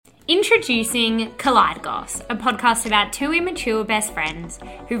Introducing Collide Goss, a podcast about two immature best friends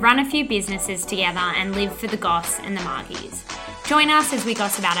who run a few businesses together and live for the goss and the margies. Join us as we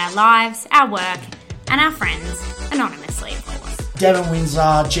goss about our lives, our work, and our friends, anonymously, of course. Devin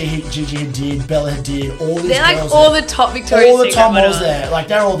Windsor, Gigi Hadid, Bella Hadid, all these They're girls. like all the top Victoria's all the Secret top models models. there. Like,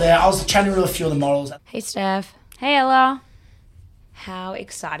 they're all there. I was chatting with a few of the models. Hey, Steph. Hey, Ella. How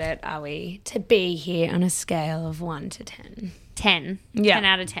excited are we to be here on a scale of 1 to 10? 10. Yeah. 10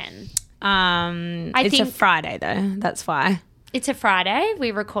 out of 10. It's a Friday, though. That's why. It's a Friday.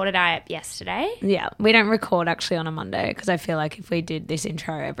 We recorded our app yesterday. Yeah, we don't record actually on a Monday because I feel like if we did this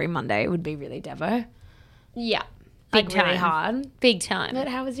intro every Monday, it would be really devo. Yeah. Like Big really time. hard. Big time. But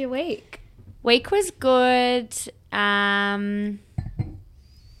how was your week? Week was good.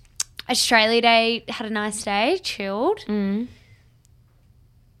 Australia Day, had a nice day, chilled.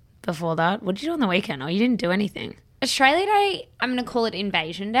 Before that, what did you do on the weekend? Oh, you didn't do anything. Australia Day, I'm going to call it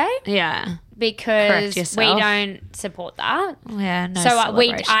Invasion Day Yeah. because Correct we yourself. don't support that. Yeah, no So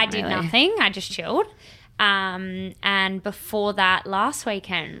celebration, I did really. nothing. I just chilled. And before that, last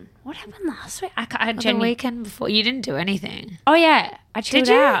weekend, what happened last week? The weekend before, you didn't do anything. Oh yeah, I chilled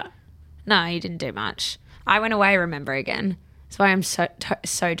Did you? out. No, you didn't do much. I went away, remember, again. That's why I'm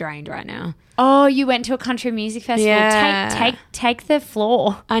so drained right now. Oh, you went to a country music festival. Yeah. Take the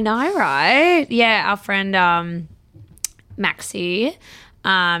floor. I know, right? Yeah, our friend Maxi,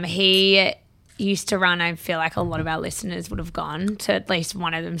 he used to run, I feel like a lot of our listeners would have gone to at least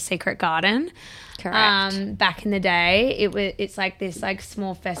one of them, Secret Garden. Correct. Back in the day, it's like this like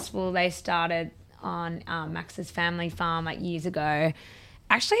small festival they started on Max's family farm like years ago.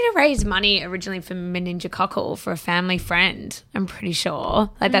 Actually, to raise money originally for meningococcal for a family friend, I'm pretty sure.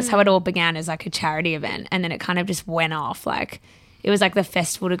 Like, that's how it all began, as like a charity event. And then it kind of just went off. Like, it was like the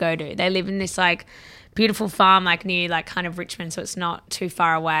festival to go to. They live in this like beautiful farm, like near like kind of Richmond, so it's not too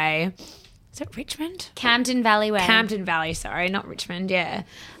far away. Is it Richmond? Camden Valley Way. Camden Valley, sorry, not Richmond, yeah.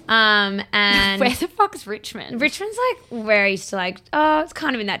 And Where the fuck's Richmond? Richmond's like where I used to like, it's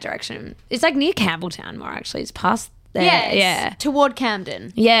kind of in that direction. It's like near Campbelltown more, actually. It's past there. Yes, Yeah. toward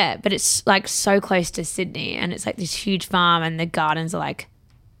Camden. Yeah, but it's like so close to Sydney, and it's like this huge farm, and the gardens are like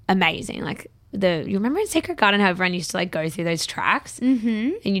amazing. Like you remember in Secret Garden how everyone used to like go through those tracks,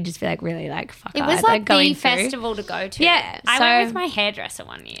 and you just be like really like fuck. It was like the festival to go to. Yeah, I so- went with my hairdresser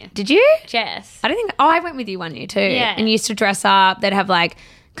one year. Did you? Jess. I don't think. Oh, I went with you one year too. Yeah. And you used to dress up. They'd have like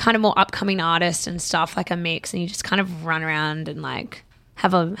kind of more upcoming artists and stuff, like a mix, and you just kind of run around and like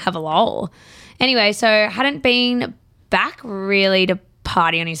have a lol. Anyway, so hadn't been back really to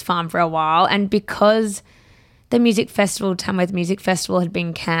party on his farm for a while, and because the music festival, Tamworth Music Festival, had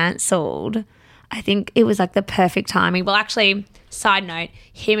been cancelled, I think it was like the perfect timing. Well, actually, side note,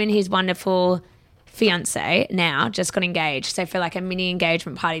 him and his wonderful fiance now just got engaged. So for like a mini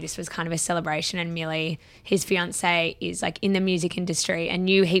engagement party, this was kind of a celebration. And Millie, his fiance, is like in the music industry and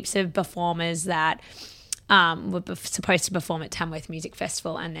knew heaps of performers that were supposed to perform at Tamworth Music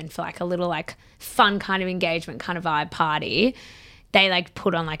Festival. And then for like a little like fun kind of engagement kind of vibe party, they like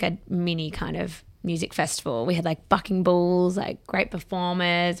put on like a mini kind of music festival. We had like bucking bulls, like great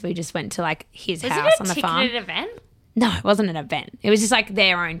performers. We just went to like his Was house it on a the farm. ticketed event? No, it wasn't an event. It was just like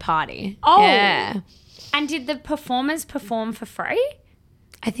their own party. Oh. Yeah. And did the performers perform for free?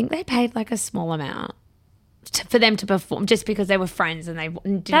 I think they paid like a small amount for them to perform just because they were friends and they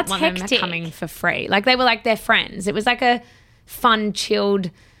didn't That's want them hectic. coming for free. Like they were like their friends. It was like a fun,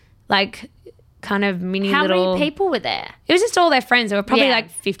 chilled, like kind of mini How little... many people were there? It was just all their friends. There were probably Yeah. like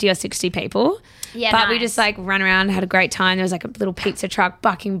 50 or 60 people. Yeah, But we nice. just like ran around, had a great time. There was like a little pizza truck,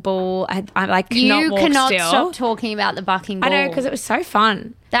 bucking bull. I like cannot You walk cannot still. stop talking about the bucking bull. I know, because it was so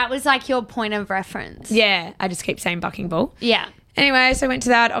fun. That was like your point of reference. Yeah, I just keep saying bucking bull. Yeah. Anyway, so I went to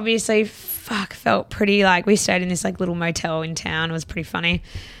that. Obviously, felt pretty like we stayed in this like little motel in town. It was pretty funny.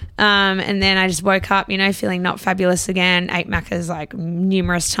 And then I just woke up, feeling not fabulous again. Ate Macca's like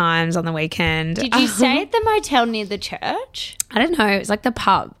numerous times on the weekend. Did you stay at the motel near the church? I don't know. It was like the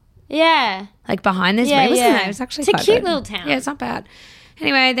pub, Yeah. like behind this. Yeah, wasn't yeah. it? It was actually It's a quite cute good. little town. Yeah, it's not bad.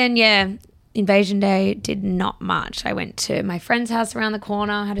 Anyway, then Invasion Day did not much. I went to my friend's house around the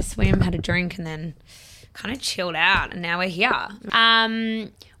corner, had a swim, had a drink, and then kind of chilled out. And now we're here.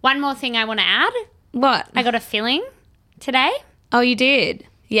 One more thing I want to add. What? I got a filling today Oh, you did?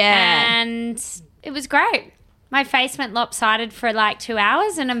 Yeah. and it was great. My face went lopsided for like 2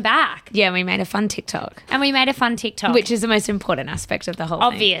 hours and I'm back. Yeah, we made a fun TikTok, And we made a fun TikTok. which is the most important aspect of the whole thing.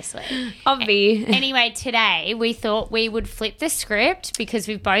 obviously. Obvi. Anyway, today we thought we would flip the script because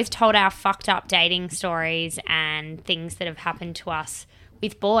we've both told our fucked up dating stories and things that have happened to us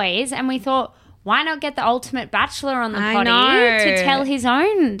with boys. And we thought, why not get the ultimate bachelor on the I potty know. to tell his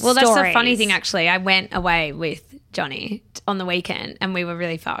own Well, that's the funny stories? thing, actually. I went away with Johnny on the weekend and we were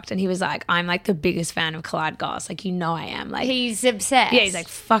really fucked. And he was like, I'm like the biggest fan of Collide Goss. Like, you know I am. Like, He's obsessed. yeah, he's like,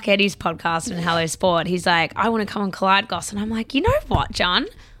 fuck Eddie's podcast and Hello Sport. He's like, I want to come on Collide Goss. And I'm like, you know what, John?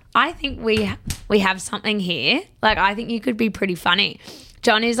 I think we have something here. Like, I think you could be pretty funny.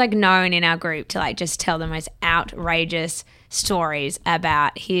 John is like known in our group to like just tell the most outrageous stories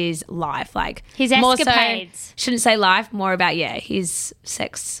about his life, like His more so- escapades. shouldn't say life, more about his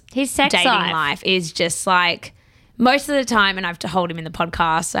sex dating life. life is just like most of the time. And I've told him in the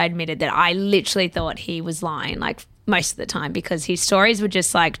podcast, I admitted that I literally thought he was lying, like most of the time, because his stories were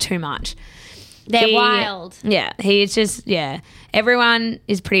just like too much. They're wild. Yeah, he's just everyone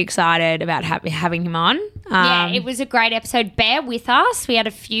is pretty excited about having him on. Yeah, it was a great episode. Bear with us. We had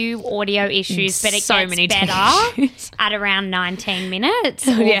a few audio issues, but it so gets many better issues. at around 19 minutes.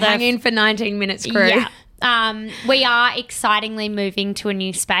 hang in for 19 minutes, crew. Yeah. We are excitingly moving to a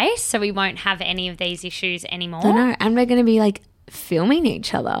new space, so we won't have any of these issues anymore. I know, and we're going to be like filming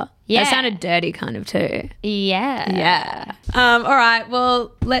each other. Yeah. That sounded dirty kind of too. Yeah. Yeah. All right,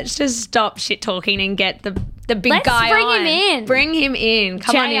 well, let's just stop shit talking and get the big Let's guy bring on. him in. Bring him in.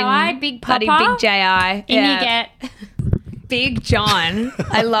 Come on J.I., in. Big Bloody Papa. Big J.I. In you get. Big John.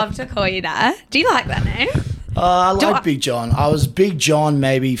 I love to call you that. Do you like that name? I like Big John. I was Big John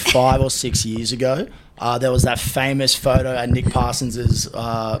maybe 5 or 6 years ago. There was that famous photo at Nick Parsons'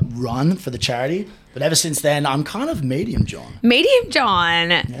 run for the charity. But ever since then, I'm kind of Medium John. Medium John.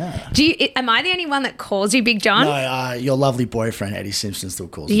 Yeah. Am I the only one that calls you Big John? No, your lovely boyfriend, Eddie Simpson, still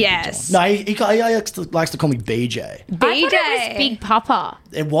calls me Yes. Big John. No, he likes to call me BJ. I thought it was Big Papa.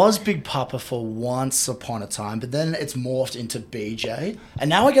 It was Big Papa for once upon a time, but then it's morphed into BJ. And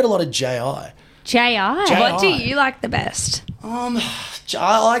now I get a lot of JI. J.I. What do you like the best?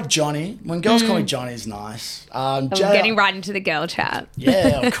 I like Johnny. When girls call me Johnny, it's nice. We're getting right into the girl chat.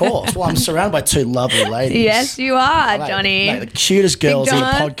 Yeah, of course. Well, I'm surrounded by two lovely ladies. Yes, you are, Like, Johnny. like the cutest girls in the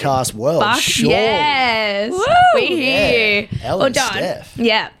John. podcast world. Fuck Sure. yes. We hear you. Yeah. Ella Well and done. Steph.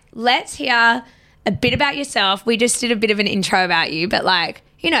 Yeah. Let's hear a bit about yourself. We just did a bit of an intro about you, but like,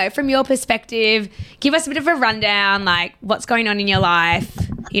 you know, from your perspective, give us a bit of a rundown, like what's going on in your life.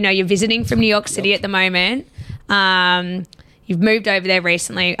 You know, you're visiting from New York City at the moment. You've moved over there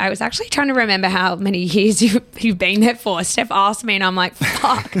recently. I was actually trying to remember how many years you've been there for. Steph asked me and I'm like,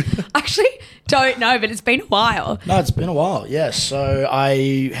 fuck. I actually don't know, but it's been a while. No, it's been a while, yes. So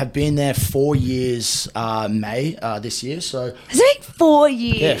I have been there 4 years May this year. So, Has it been 4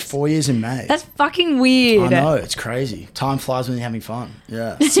 years? yeah, 4 years in May. That's fucking weird. I know, it's crazy. Time flies when you're having fun.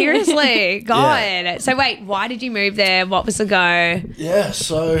 Yeah. Seriously, God. So wait, why did you move there? What was the go? Yeah,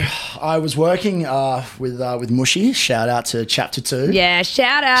 so I was working with Mushy. Shout out to Chapter 2. Yeah,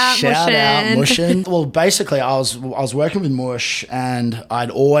 shout out, Shout out, Mushin. Mushin. Well, basically, I was working with Mush, and I'd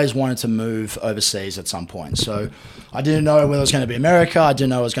always wanted to move overseas at some point. So I didn't know whether it was going to be America. I didn't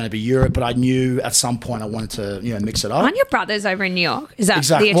know it was going to be Europe, but I knew at some point I wanted to, mix it up. Aren't your brothers over in New York? Is that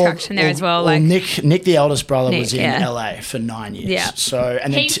Exactly. the attraction there as well? Like, Nick, the eldest brother, Nick, was in yeah. LA for 9 years. Yeah. So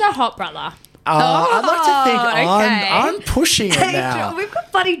and then He's the hot brother. I'd like to think okay. I'm pushing it hey, now. John, we've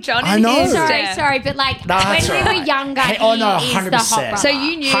got bloody John I in know. here. Sorry, but like No, that's when we all were right. younger, Hey, he oh, no, is the hot 100%. brother. So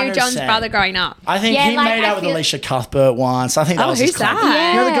you knew 100%. John's brother growing up? I think Yeah, he like, made I out with feel- Alicia Cuthbert once. I think that Oh, was his who's claim.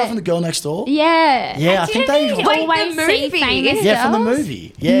 that? You know the girl Yeah. from The Girl Next Door? Yeah. Yeah, I think they- Wait, Wait, always the see movie? famous Yeah, from the girls?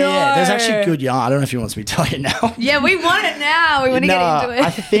 movie. Yeah, yeah. There's actually good yarn. I don't know if he wants me to tell you now. Yeah, we want it now. We want to get into it. I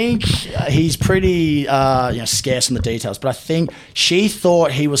think he's pretty scarce on the details, but I think she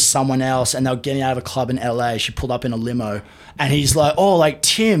thought he was someone else and they were getting out of a club in LA. She pulled up in a limo and he's like, oh, like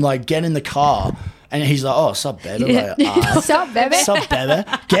Tim, like get in the car. And he's like, oh, sup, baby? Like, Sup, baby? sup, baby?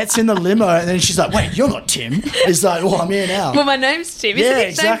 Gets in the limo and then she's like, wait, you're not Tim. He's like, well, I'm here now. Well, my name's Tim. Yeah, Isn't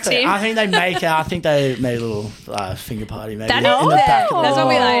his exactly. name Tim? I think they make out. I think they made a little finger party maybe That in is the back of the That's what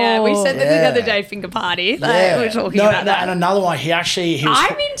we like. We said that the Yeah. other day, finger party. Like, Yeah. we were talking No, about that. And another one, he was.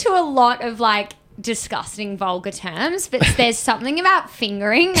 I'm into a lot of like disgusting vulgar terms, but there's something about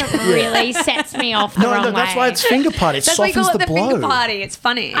fingering that really sets me off the wrong No, that's way. why it's finger party. It That's why you softens call it the the blow. finger party. It's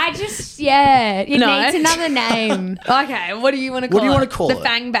funny. I just, it No. needs another name. Okay, what do you want to call it? What do you want to call the it?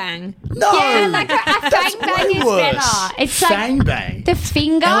 fang bang. No, Yeah, like a fang bang is worse. better. It's Fang like bang. the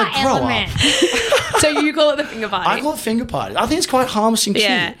finger Ella, grow up. element. So you call it the finger party? I call it finger party. I think it's quite harmless and cute.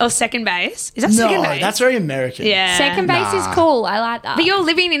 yeah. Or second base. Is that No, second base? that's very American. yeah. Second base is cool. I like that. But you're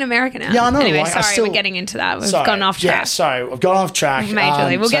living in America now. Yeah, I know, Anyway, like, I sorry, still- we're getting into that. We've Sorry. gone off track. Yeah, sorry, we've gone off track.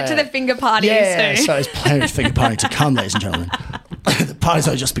 Majorly. We'll get to the finger party Yeah, soon. so there's plenty of finger party to come, ladies and gentlemen. The party's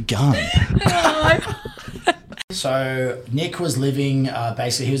only just begun. So Nick was living,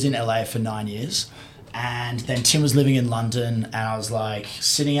 basically he was in LA for 9 years. And then Tim was living in London, and I was like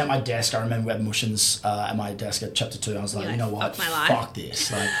sitting at my desk. I remember we had Mushins at my desk at chapter 2. I was like, you know what? Fuck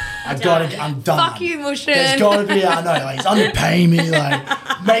this. Like, I'm done. Fuck you, Mushin. There's got to be, I know, like, he's underpaying me,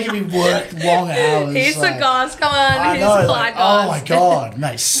 like, making me work long hours. Here's like, the goss, come on. I Here's know, the like, goss. oh my God,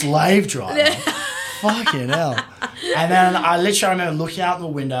 mate, slave driver. Fucking hell. And then I literally remember looking out the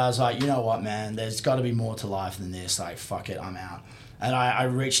window. I was like, you know what, man? There's got to be more to life than this. Like, fuck it, I'm out. And I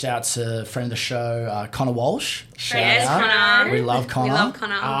reached out to a friend of the show, Connor Walsh. Yes, Connor. We love Connor. We love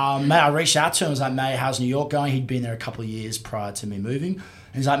Connor. Mate, I reached out to him. I was like, mate, how's New York going? He'd been there a couple of years prior to me moving. And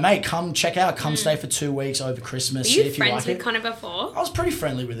he's like, mate, come check out. Come stay for 2 weeks over Christmas. Were see you if you friends like with it. Connor before? I was pretty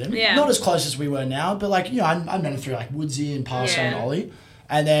friendly with him. Yeah. Not as close as we were now, but like, you know, I met him through like Woodsy and Paso and Yeah. Ollie.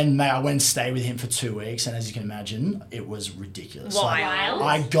 And then, mate, I went and stayed with him for 2 weeks. And as you can imagine, it was ridiculous. Wild.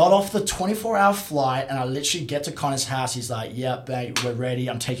 Like, I got off the 24-hour flight and I literally get to Connor's house. He's like, yep, mate, we're ready.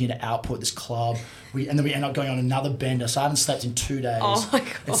 I'm taking you to Output, this club. And then we end up going on another bender. So I haven't slept in 2 days. Oh my God.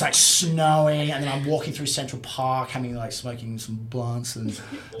 It's like snowing. And then I'm walking through Central Park, smoking some blunts. And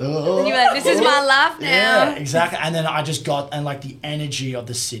You're like, this is my life now. yeah, exactly. And then I just got, and like the energy of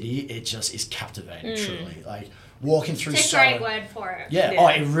the city, it just is captivating, truly. Like walking through It's a great word for it. Yeah, Yeah. oh,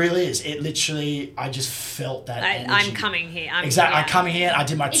 it really is. It literally, I just felt that energy. I'm coming here. Exactly. Yeah. I'm coming here. I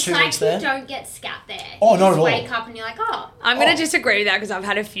did my It's 2 like weeks you there. don't get scat there. Oh, you not just at all. wake up and you're like, oh. I'm going to disagree with that because I've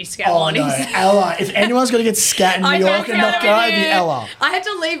had a few scat Oh, mornings. no. Ella. If anyone's going to get scat in New York and not go, it'd be Ella. I had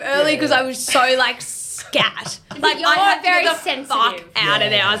to leave early because I was so like scat. Like you're I had to very get the sensitive. fuck out of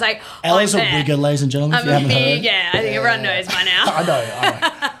there. I was like, Ella's a I'm there. wigger, ladies and gentlemen, if I'm you a haven't big, heard. yeah. I think everyone knows by now. I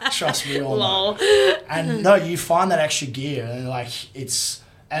know. Trust me, we all know. Lol. And no, you find that extra gear, and like it's.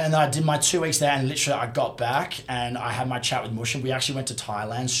 And I did my 2 weeks there, and literally I got back, and I had my chat with Mush, and we actually went to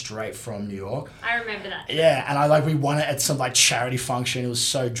Thailand straight from New York. I remember that. Yeah, and we won it at some like charity function. It was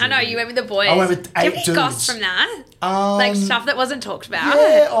so I dreamy. know you went with the boys. I went with Do you have 8 any goss dudes. from that? Like stuff that wasn't talked about.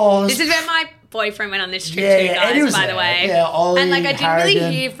 Yeah, oh, This is where my boyfriend went on this trip Yeah, too, yeah, Eddie guys, was by the there. way. Yeah, Ollie, and like I didn't Harrigan.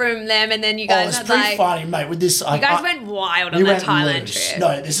 really hear from them, and then you Oh, guys it's had pretty like funny, mate. With this, you guys went wild on that Thailand loose. trip.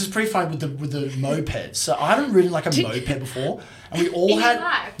 No, this is pretty funny with the mopeds. So I haven't ridden like a moped before, and we all In your had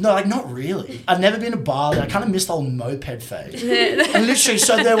life? no, like not really. I've never been to Bali. I kind of missed the whole moped phase. And literally,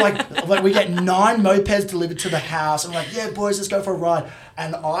 so they're like we get 9 mopeds delivered to the house, and we're like, yeah, boys, let's go for a ride.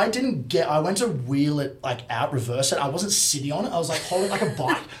 And I went to wheel it like out, reverse it. I wasn't sitting on it. I was like holding it like a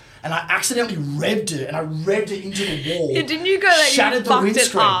bike. And I accidentally revved it, and I revved it into the wall. Yeah, didn't you go like shattered you the fucked it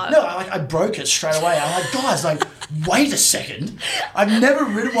windscreen? up? No, I broke it straight away. I'm like, guys, like, wait a second. I've never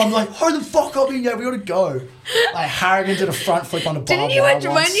ridden one. I'm like, hurry the fuck up, yeah, we gotta go. Like Harrigan did a front flip on a bar. Didn't you weren't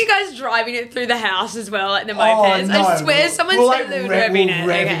you guys driving it through the house as well, like the mopeds? no, I swear someone we're said like they were revving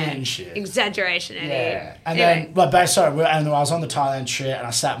revving it. it and shit. Exaggeration, Eddie. Yeah. And Anyway. then, but sorry, and I was on the Thailand trip, and I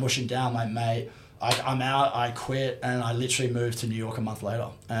sat mushing down, like, mate, I'm out, I quit, and I literally moved to New York a month later.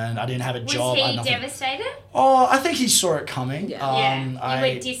 And I didn't have a job. Was I had he nothing. devastated? Oh, I think he saw it coming. Yeah.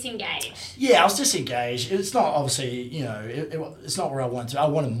 You were disengaged. Yeah, I was disengaged. It's not obviously, you know, it's not where I wanted to. I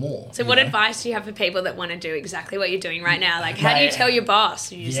wanted more. So you what know? advice do you have for people that want to do exactly what you're doing right now? Like, how do you Mate, tell your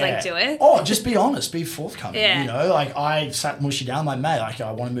boss? You just like do it? Oh, just be honest, be forthcoming. Yeah. You know, like I sat mushy down, like, mate, like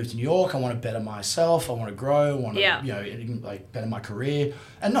I want to move to New York. I want to better myself. I want to grow. I want to, Yeah. you know, like better my career.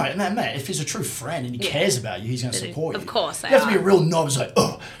 And no, mate, if he's a true friend and he cares about you, he's going to support you. Of course they You have to be a are. real knob. It's like,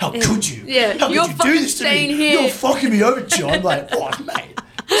 oh, how could you? Yeah. How You're could you do fucking this to me? staying here. You're fucking me over, John. Like, oh, mate,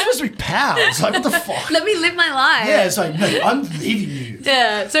 we're supposed to be pals. Like, what the fuck? Let me live my life. Yeah, it's like, mate, I'm leaving you.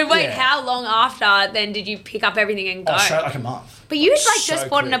 Yeah. So wait, Yeah. how long after then did you pick up everything and go? Oh, straight like a month. But you like So just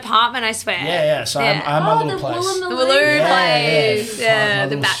bought an quick. apartment, I swear. Yeah. So Yeah. I'm my Oh, little the place. The Woolloomooloo. Walloon place. Fuck, Yeah, my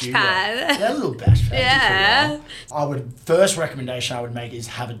the little batch studio. pad. Yeah, a little batch pad. Yeah. I would first recommendation I would make is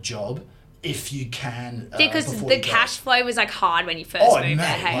have a job if you can. Because before the you go. cash flow was like hard when you first Oh, moved mate, there.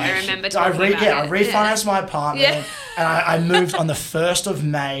 Hey, like, I remember talking about I it. refinanced my apartment Yeah. and I moved on the 1st of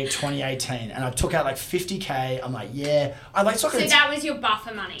May 2018 and I took out like 50K. I'm like, yeah. I like So that was your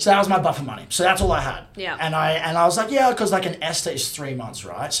buffer money. So that was my buffer money. So that's all I had. Yeah. And I was like, yeah, because like an ESTA is 3 months,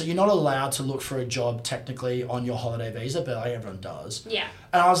 right? So you're not allowed to look for a job technically on your holiday visa, but like everyone does. Yeah.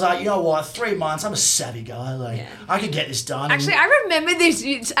 And I was like, you know what? 3 months. I'm a savvy guy. Like Yeah. I could get this done. Actually, And, I remember this.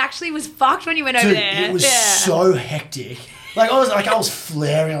 It actually was fucked when you went over dude, there. it was Yeah. so hectic. Like I was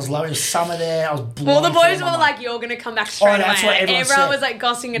flaring. I was loving. It was summer there. I was blowing. Well, the boys through were my like, "You're gonna come back straight that's away." what everyone Everyone said. was like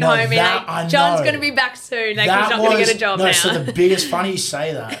gossing at No, home, being that I like, "John's know. gonna be back soon. Like, That he's not gonna get a job now." So the biggest, funny you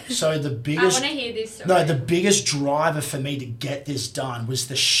say that. So the I biggest. want to hear this story. No, the biggest driver for me to get this done was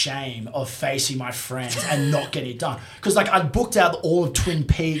the shame of facing my friends and not getting it done. Because like I'd booked out all of Twin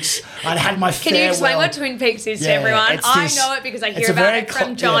Peaks. I'd had my Can you explain what Twin Peaks is to everyone? I know it because I hear about it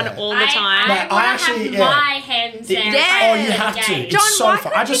from John all the time. I want to have my hands there. Oh, you have to. John, It's so why fun.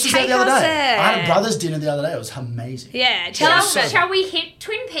 couldn't I just you did that the other take us day. there? I had a brother's dinner the other day. It was amazing. Yeah, tell us. Shall we hit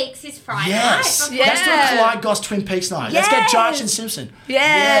Twin Peaks this Friday Yes. night? Yeah. Let's do a Collide Goss Twin Peaks night. Let's get Josh and Simpson.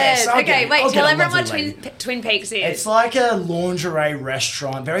 Yes. I'll Okay, get it. wait, I'll tell get a everyone what lovely lady. Twin Peaks is. It's like a lingerie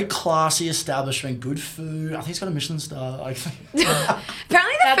restaurant, very classy establishment, good food. I think it's got a Michelin star. Apparently the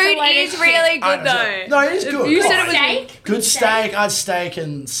That's a food load of is shit. really good though. No, it is good. You Oh, said it was Steak? good steak. I had steak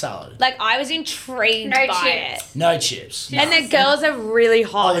and salad. like I was intrigued No by chips. it. No chips. And the girls are really Oh,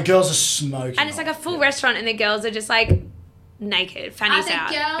 hot. the girls are smoking. And it's like a full restaurant and the girls are just like naked, Are fannies the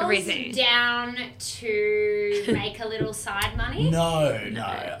out, girls everything. down to make a little side money? No.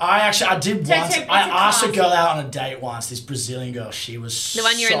 I did So once. it's a I asked a class. girl out on a date once. This Brazilian girl. She was The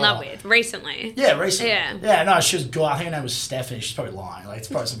one you're in so love hot. with recently. Yeah, recently. Yeah. Yeah, no, she was good. I think her name was Stephanie. She's probably lying. Like, it's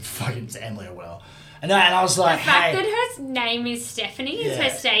probably some fucking Emily or well. And I was like, The fact hey. that her name is Stephanie is Yeah. her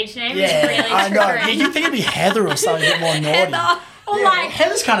stage name Yeah, is really I know. triggering. You'd think it'd be Heather or something a bit more naughty. Or Yeah, like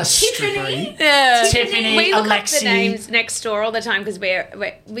Heather's kind of Tiffany. strippery. Yeah. Tiffany, We look Alexi. up the names next door all the time because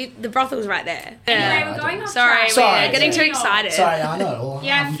we the brothel's right there. Anyway, we're going off Sorry, track. Sorry, we're getting too yeah. excited. Sorry, I know. You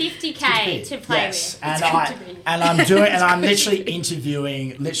have 50k to play yes. with. And It's good to be. I'm literally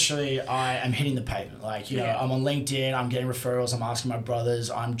interviewing. Literally, I am hitting the pavement. Like I'm on LinkedIn. I'm getting referrals. I'm asking my brothers.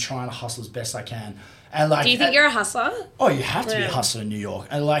 I'm trying to hustle as best I can. And like, Do you think you're a hustler? Oh, you have to be a Yeah. hustler in New York.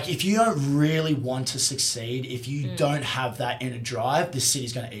 And like, if you don't really want to succeed, if you don't have that inner drive, this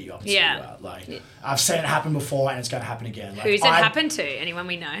city's going to eat you up. And spit Yeah. you out. Like, I've seen it happen before, and it's going to happen again. Like, Who's it happened to? Anyone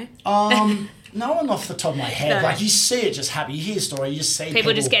we know? No one off the top of my head. No. Like, you see it just happen. You hear a story, you just see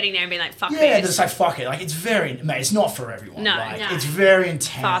People just getting there and being like, fuck Yeah, they're this. just like, fuck it. Like, it's very, mate, it's not for everyone. No. Like, No. it's very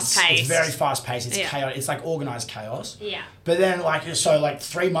intense. Fast-paced. It's very fast paced. It's Yeah. chaotic. It's like organized chaos. Yeah. But then, like,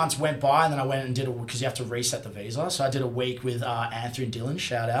 3 months went by, and then I went and did because you have to reset the visa. So I did a week with Anthony and Dylan,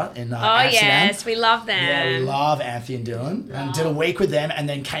 shout out, in Oh Amsterdam. yes, we love them. Yeah, we love Anthony and Dylan. And did a week with them, and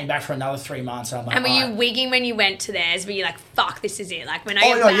then came back for another 3 months. And I'm like, And were you alright. wigging when you went to theirs? Were you like, fuck, this is it? Like, when I Oh,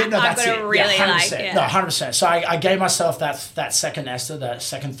 get no, back, yeah, no, I've that's got it. to really, yeah, 100%. like, yeah. No, 100%. So I gave myself that second Esther, that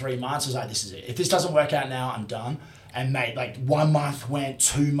second 3 months. I was like, this is it. If this doesn't work out now, I'm done. And mate, like 1 month went,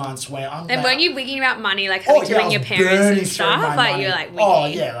 2 months went. And weren't you wigging about money, like having to I ring was your parents burning and through stuff? my Like, money. you're like, oh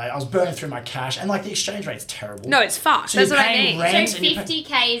wigging. yeah, like I was burning through my cash, and like the exchange rate's terrible. No, it's fucked. So That's you're what I paying mean. rent. So and you pay-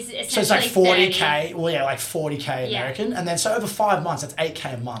 50k is essentially So it's like 30. 40k. Well, yeah, like 40k Yeah. American, and then so over 5 months, that's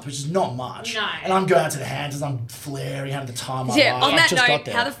 8k a month, which is not much. No. And I'm going out to the Hamptons, I'm flaring, having the time of my Yeah, life. on I that just got note,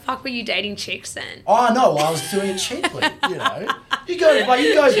 there. how the fuck were you dating chicks then? Oh no, I was doing it cheaply. You know, you go buy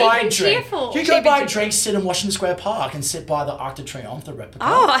a and drink. cheerful. You Cheap go and buy a cheerful. drink, sit in Washington Square Park, and sit by the Arc de Triomphe, the replica.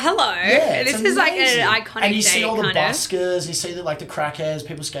 Oh, hello. Yeah, This it's is like amazing. an iconic And you date, see all the kind of. buskers, you see the crackheads,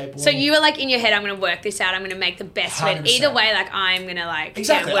 people skateboarding. So you were like in your head, I'm going to work this out. I'm going to make the best of it. 100%. Either way, like I'm going to like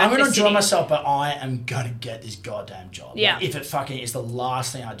Exactly. work I'm going to this enjoy city. myself, but I am going to get this goddamn job. Yeah. Like, if it fucking is the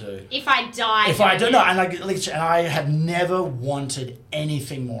last thing I do. If I die. If I doing don't know, it. and I have never wanted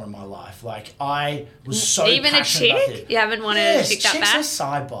anything more in my life. Like I was so Even a passionate about chick? it. You haven't wanted Yes, a chick that chicks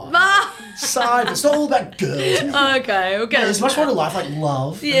bad? are sidebar. Ah! Side. It's not all about girls. Okay, okay. There's much more to life, like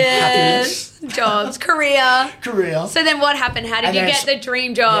love, and Yes. happiness, Jobs, career. career. So then what happened? How did And you then get the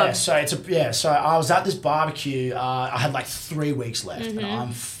dream job? So I was at this barbecue. I had like 3 weeks left, Mm-hmm. and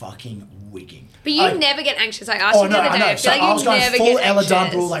I'm fucking wigging. But you I- never get anxious. I asked you the other day. I feel So like I you was going never full get Ella anxious.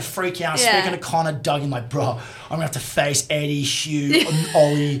 Dunn, like freaking out, Yeah. speaking to Connor Duggan, like, bro, I'm gonna have to face Eddie, Hugh,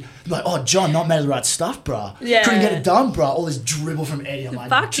 Ollie. Like, oh, John, not made the right stuff, bro. Yeah. Couldn't get it done, bro. All this dribble from Eddie. I'm like,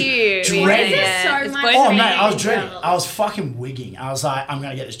 Fuck you. dreading There's it. so It's much both Oh, me. mate, I was dreading. dreading. I was fucking wigging. I was like, I'm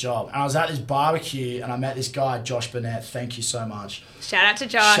going to get this job. And I was at this barbecue and I met this guy, Josh Burnett. Thank you so much. Shout out to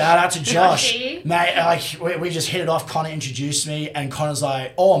Josh. Shout out to Josh. Joshy. Mate, like, we just hit it off. Connor introduced me and Connor's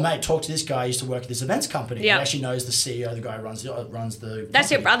like, oh, mate, talk to this guy. He used to work at this events company. Yeah. He actually knows the CEO, the guy who runs the That's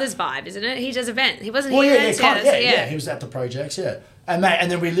your company. brother's vibe, isn't it? He does event. He wasn't Well, here. yeah, events? Connor, that's- yeah, he was at the projects, yeah. And mate,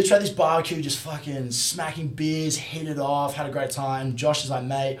 and then we literally had this barbecue, just fucking smacking beers, hit it off, had a great time. Josh is like,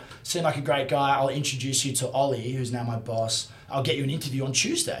 mate, seemed like a great guy. I'll introduce you to Ollie, who's now my boss. I'll get you an interview on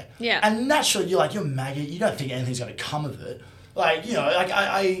Tuesday. Yeah. And naturally, you're like, you're a maggot. You don't think anything's going to come of it. Like, you know, like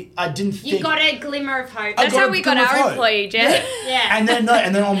I didn't think... You got a glimmer of hope. That's how we got our employee, Jen. Yeah. And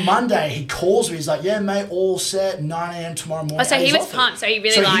then on Monday, he calls me. He's like, yeah, mate, all set, 9 a.m. tomorrow morning. Oh, so at he his was office. pumped, so he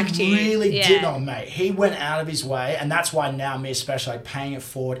really liked you. He really Yeah. did. Oh, mate. He went out of his way, and that's why now, me especially, like, paying it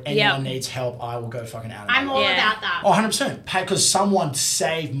forward. Anyone needs help, I will go fucking out of I'm it. all about that. Oh, 100%. Because someone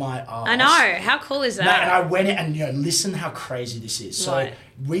saved my ass. I know. How cool is that? Mate, and I went in and, you know, listen how crazy this is. So Right.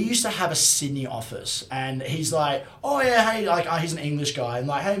 we used to have a Sydney office, and he's like, oh, yeah, hey, like, he's an English guy. I'm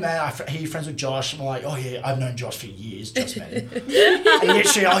like, hey, man, he friends with Josh. I'm like, oh, yeah, I've known Josh for years, just met him. And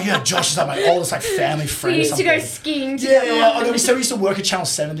literally, oh, yeah, Josh is like my oldest, like, family friend We or used to something. go skiing together. Yeah. And then we used to work at Channel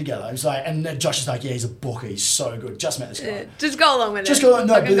 7 together. He's like, and then Josh is like, yeah, he's a booker. He's so good. Just met this guy. Just go along with it. Just go, no,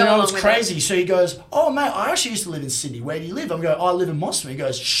 but Fucking then go it was along with crazy. So he goes, oh, mate, I actually used to live in Sydney. Where do you live? I'm going, oh, I live in Mosman. He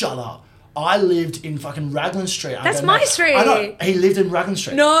goes, shut up. I lived in fucking Raglan Street. I That's go, my "No." street. I know. He lived in Raglan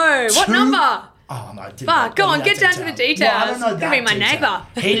Street. No. What number? Oh, no, I didn't. Fuck, go on, get down to the details. No, I don't know Could that be my detail. neighbour.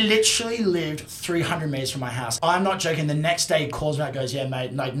 He literally lived 300 metres from my house. I'm not joking. The next day he calls me out and goes, yeah,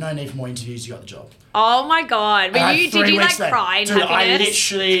 mate, like, no need for more interviews. You got the job. Oh my god. And Did you like cry in Dude, I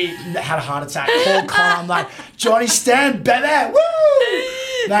happiness? literally had a heart attack. Called Connor. I'm like, Johnny Stan, baby, woo!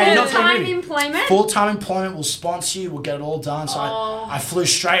 No, you're not Full-time kidding me. employment? Full-time employment. We'll sponsor you. We'll get it all done. So I flew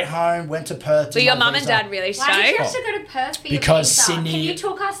straight home, went to Perth. Were your mum and dad really Why did you stoked? have to go to Perth for your Because visa? Sydney- Can you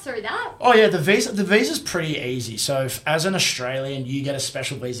talk us through that? Oh yeah, the visa's pretty easy. So as an Australian, you get a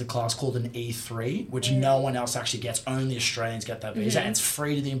special visa class called an E3, which no one else actually gets. Only Australians get that visa, and it's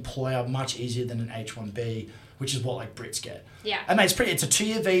free to the employer, much easier than an H1B, which is what like Brits get. Yeah. And mate, it's a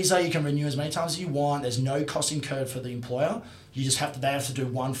 2-year visa. You can renew as many times as you want. There's no cost incurred for the employer. You just they have to do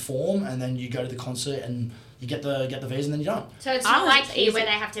one form, and then you go to the consulate and you get the visa, and then you're done. So it's not Oh, like that's here easy. where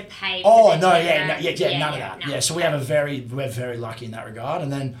they have to pay. Oh for no, the none of that. no. Yeah, so we're very lucky in that regard.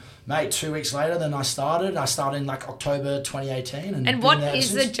 And then, mate, 2 weeks later, then I started in like October 2018. And And what been there is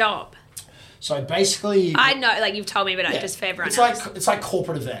since. the job? So basically, I know, like you've told me, but yeah, just for everyone it's else. like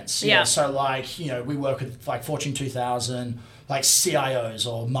corporate events. Yeah. So like, you know, we work with like Fortune 2000, like CIOs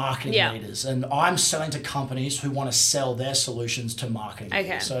or marketing Yeah. leaders, and I'm selling to companies who want to sell their solutions to marketing Okay.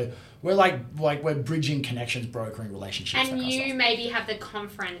 leaders. So we're like we're bridging connections, brokering relationships. that And kind of you stuff. maybe have the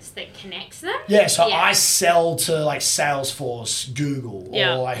conference that connects them? Yeah, so I sell to like Salesforce, Google,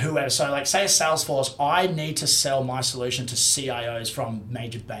 Yeah. or like whoever. So like say Salesforce, I need to sell my solution to CIOs from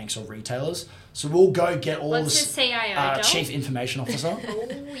major banks or retailers. So we'll go get all What's the CIO job? Chief Information Officer. Oh,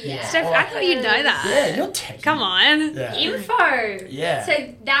 yeah. Steph, I thought you'd know that. Yeah, you're techie. Come on. Yeah. Info. Yeah.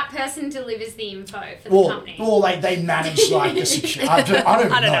 So that person delivers the info for the Well, company. like they manage like the security. I don't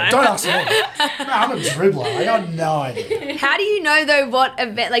know. know. Don't ask me. No, I'm a dribbler. I got no idea. How do you know though what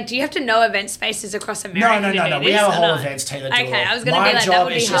event? Like, do you have to know event spaces across America? No. to do We this, have a or whole not? events team that do Okay, it. I was gonna My be like, that job would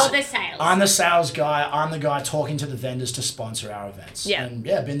be is You're hard. the sales. I'm the sales guy. I'm the guy talking to the vendors to sponsor our events. Yeah. And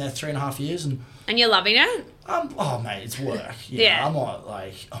been there 3.5 years, and And you're loving it, oh mate, it's work. Yeah. I'm not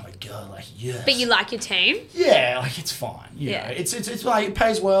like, oh my god, like yes. but you like your team. Yeah, like it's fine. You Yeah. know, it's like it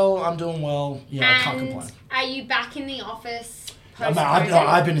pays well. I'm doing well. Yeah, I can't And complain. are you back in the office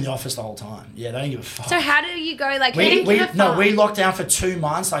I've been in the office the whole time. Yeah, they don't give a fuck. So how do you go? Like, We give a fuck. we locked down for 2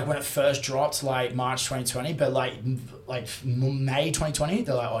 months, like when it first dropped, like March 2020. But like May 2020,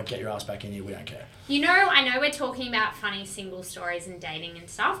 they're like, "Oh, get your ass back in here. We don't care." You know, I know we're talking about funny single stories and dating and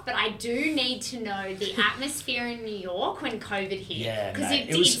stuff, but I do need to know the atmosphere in New York when COVID hit. Yeah, Because mate,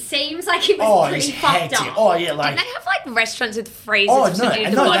 it, it was- it seems like it was Oh, it's pretty fucked hectic. up. Oh yeah, like Didn't they have like restaurants with freezers oh to no, do the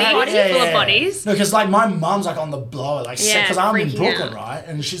no, body that- body yeah, full of yeah. bodies? No, because like my mum's like on the blower, like Yeah, because I'm in freaking Brooklyn, out. right?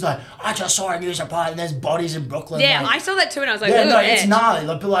 And she's like, I just saw a news report and there's bodies in Brooklyn. Yeah, like, I saw that too, and I was like, yeah, "Ooh, no, it's edge." gnarly.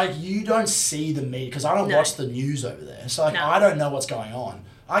 Like, but like you don't see the media because I don't No. watch the news over there, so like No. I don't know what's going on.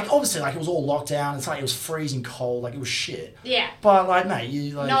 Like obviously, like it was all locked down. It's like it was freezing cold. Like it was shit. Yeah. But like, mate,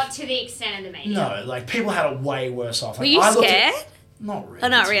 you like Not to the extent of the media. no, like people had it way worse off. Like, Were you I looked scared? At, not really. Oh,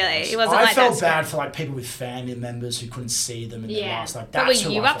 not to be really. honest. It wasn't I like felt that bad scary. for like people with family members who couldn't see them in their Yeah. last. Like But were that's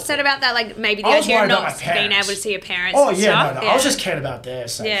who you I felt upset for. about that? Like maybe the I was idea of worried about not my being parents. able to see your parents. Oh and yeah, stuff? no. I was just cared about their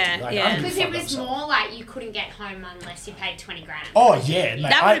safety. Yeah, like, yeah. I didn't Because fuck it was myself. more like you couldn't get home unless you paid 20 grand. Oh yeah, mate.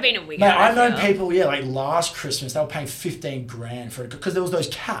 That I- would've been a wig Mate, out, I I've known feel. people, yeah, like last Christmas they were paying 15 grand for it because there was those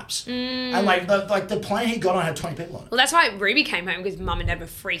caps, and like the plane he got on had 20 people on it. Well, that's why Ruby came home because mum and dad were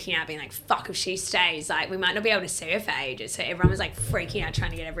freaking out, being like, fuck, if she stays, like, we might not be able to see her for ages. So everyone was like freaking out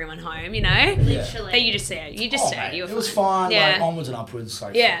trying to get everyone home, you know? Literally. But you just said, you just Oh, said, mate, you were it was fine. fine, Yeah. like onwards and upwards.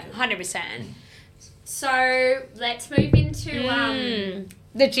 Like Yeah, fuck it. 100%. So let's move into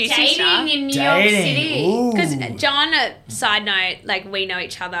The juicy Dating stuff. in New York City. Ooh. Because John, side note, like we know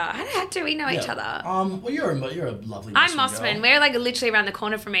each other. How do we know each other? Well, you're a lovely. I'm Mossman Mossman. girl. We're like literally around the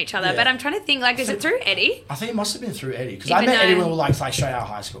corner from each other. Yeah. But I'm trying to think, like, is it through Eddie? I think it must have been through Eddie because I Even met Eddie though- when we were like straight out of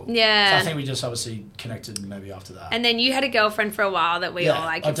high school. Yeah. So I think we just obviously connected maybe after that. And then you had a girlfriend for a while that we Yeah, all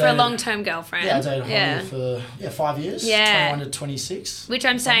like, I for a dated- long-term girlfriend. Yeah, I dated Holly for 5 years. Yeah. 21 to 26. Which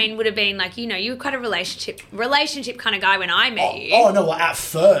I'm saying would have been like, you know, you were quite a relationship kind of guy when I met you. Oh no! Well, at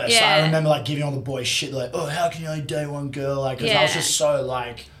first, Yeah. I remember like giving all the boys shit like, "Oh, how can you only date one girl?" Like, because I was Yeah. just so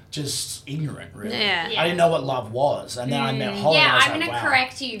like just ignorant, really. Yeah. I didn't know what love was, and then I met Holly. and I Yeah, was I'm like, going to wow.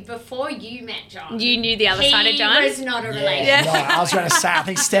 correct you. Before you met John, You knew the other side of John? He was not a Yeah. relationship. No, I was going to say. I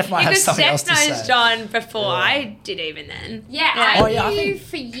think Steph might have Because something Steph else to knows say. John before Yeah. I did even then. Yeah, Yeah. I Oh, yeah, I knew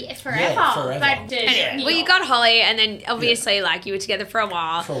think- forever. Yeah, forever. But did Anyway, New well, you York. got Holly, and then obviously, like, you were together for a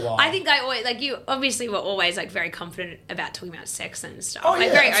while. For a while. I think I always, like, you obviously were always like very confident about talking about sex and stuff. Oh, like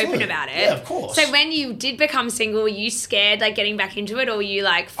yeah, very absolutely. open about it. Yeah, of course. So when you did become single, were you scared like getting back into it, or were you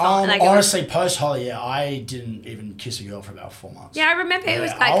like, like honestly, post Holly, yeah, I didn't even kiss a girl for about 4 months. yeah, I remember it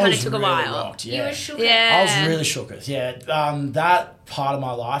was Yeah, like I kind of was took a really while. rocked, You yeah. were shook. Yeah, I was really shooketh. Yeah, that part of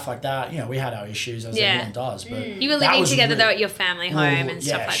my life, like that, you know, we had our issues as Yeah. everyone does, but You were that living was together really- though at your family home and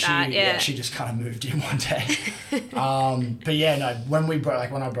stuff like that. Yeah. she just kind of moved in one day. But yeah, no, when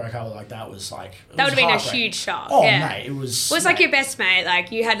I broke up, like that was like That would have been a heartbreaking. huge shock. Oh yeah. mate, it was. Well, it's like mate, your best mate.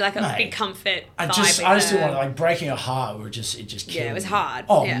 Like you had like a Mate, big comfort. I vibe just with didn't her. want like breaking her heart. It just killed Yeah, it was me. hard.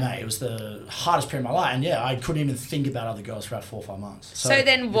 Oh Yeah. mate, it was the hardest period of my life, and yeah, I couldn't even think about other girls for about 4 or 5 months. So then, it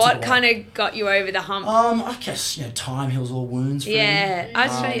took a what while. kind of got you over the hump? I guess time heals all wounds. For yeah, me. I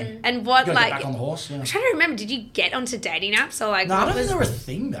was trying. And what You gotta like? get back on the horse. Yeah. I'm trying to remember. Did you get onto dating apps or like? No, I what don't think was? they were a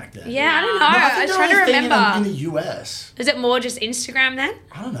thing back then. Yeah, I don't know. No, I I think was they trying to were a thing remember. in the US. Is it more just Instagram then?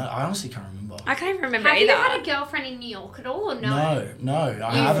 I don't know. I honestly can't remember. I can't even remember Have either. you had a girlfriend in New York at all? Or no. No, I You've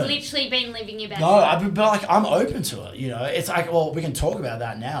haven't. literally been living your best No, life. but like I'm open to it. You know, it's like we can talk about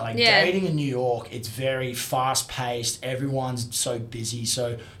that now. Like Yeah. dating in New York, it's very fast paced. Everyone's so busy.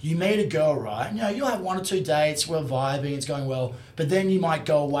 So you meet a girl, right? And, you know, you'll have 1 or 2 dates. We're vibing. It's going well. But then you might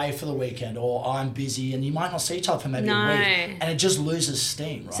go away for the weekend, or I'm busy, and you might not see each other for maybe No. a week, and it just loses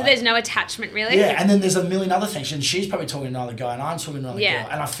steam, right? So there's no attachment really. yeah, and then there's a million other things, and she's probably talking to another guy, and I'm talking to another Yeah.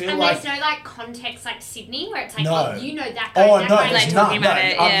 girl, and I feel And like there's no like context like Sydney where it's like, No. oh, you know that guy. Oh, that no, guy. there's Like none. talking about No, it.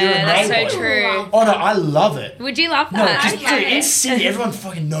 you're Yeah, a that's so neighbour. true. oh no, I love it. Would you love No, that? just dude, in Sydney, everyone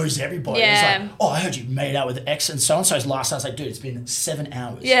fucking knows everybody. Yeah. It's like, oh, I heard you made out with X and so and so's last night. I was like, dude, it's been 7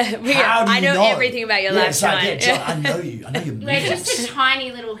 hours. Yeah, How do I you know everything about your yeah, life it's like, tonight. yeah, John, I know you. I know your We're just a movements.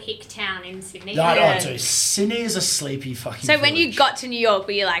 tiny little hick town in Sydney. No, Yeah. no, dude, Sydney is a sleepy fucking So when you village. got to New York,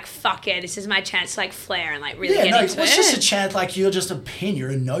 were you like, "Fuck yeah, this is my chance to like flare and like really Yeah, get no, into it's it"? just a chance, like, you're just a pin, you're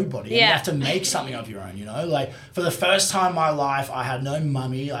a nobody. And you Yeah. have to make something of your own, you know? Like, for the first time in my life, I had no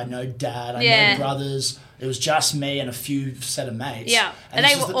mummy, I had no dad, I had Yeah. no brothers. It was just me and a few set of mates. Yeah, And and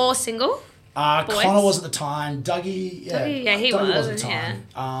this they was were the- all single. Boys? Connor was at the time. Dougie, yeah. Dougie, yeah, he Dougie was, at the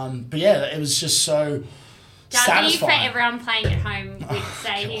time. But yeah, it was just so Dougie, for satisfying. everyone playing at home, would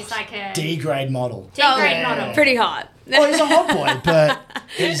say he's like a D-grade model. D-grade yeah. model. Pretty hot. Oh, he's a hot boy, but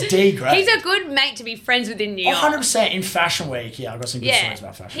he's D-grade. He's a good mate to be friends with in New York. 100% in Fashion Week. Yeah, I've got some good Yeah. stories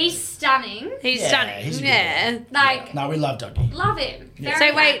about Fashion He's Week. stunning. He's Yeah, stunning. he's a good Yeah. Like, No, we love Dougie. love him. Very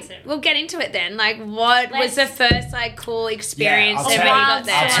So wait, handsome. we'll get into it then. Like, what was the Let's- first like cool experience I'll ever tell you you. got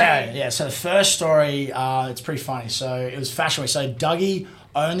there? I'll tell you. Yeah, so the first story, it's pretty funny. So it was Fashion Week. So Dougie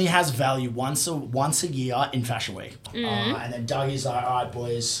only has value once a year in Fashion Week. And then Dougie's like, all right,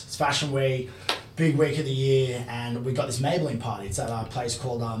 boys, it's Fashion Week, big week of the year, and we got this Maybelline party. It's at a place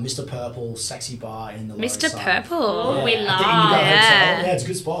called Mr. Purple Sexy Bar in the Lower Mr. Side. Purple. Oh, we at the love. Indigo Hotel. Yeah. Yeah, it's a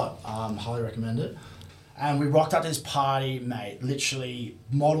good spot. Highly recommend it. And we rocked up to this party, mate. Literally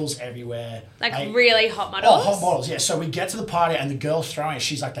models everywhere. Like Mate, really hot models. Oh, hot models, yeah. So we get to the party and the girl throwing it,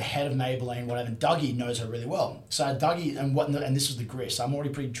 she's like the head of Maybelline, whatever. And Dougie knows her really well. So Dougie, and this was the grist. So I'm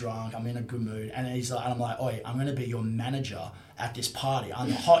already pretty drunk. I'm in a good mood. And he's like, and I'm like, oi, I'm going to be your manager at this party. I'm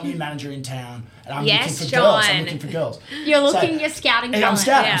the hot new manager in town. And I'm Yes, looking for girls. I'm John. looking for girls. You're looking, So- you're scouting And talent.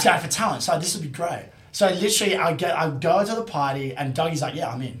 Yeah. I'm scouting for talent. So this would be great. So literally, I go to the party, and Dougie's like,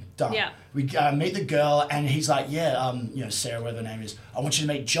 "Yeah, I'm in. Done." Yeah. We meet the girl, and he's like, "Yeah, Sarah, whatever her name is. I want you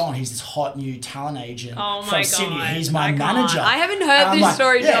to meet John. He's this hot new talent agent Oh from my Sydney. God. He's my I can't. manager." I haven't heard And I'm this like,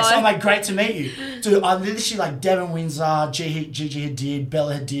 story, Yeah, so John. I'm like, "Great to meet you, dude." I literally like Devin Windsor, Gigi Hadid,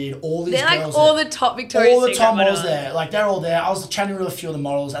 Bella Hadid, all these They're like girls. all there. the top Victoria's all the Secret top models models. there. Like they're all there. I was chatting with a few of the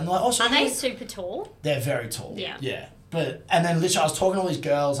models, and they're like, "Also, Are they super tall? they're very tall. Yeah. Yeah. And then literally I was talking to all these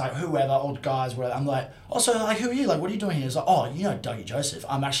girls, like whoever, old guys, whatever. I'm like, oh, so like who are you? Like, what are you doing here? It's like, oh, you know Dougie Joseph.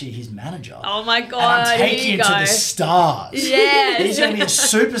 I'm actually his manager. Oh my God. And I'm taking him to the stars. Yes. He's going to be a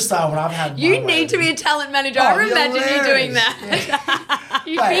superstar when I've had You need to be a talent manager. I imagine you doing that.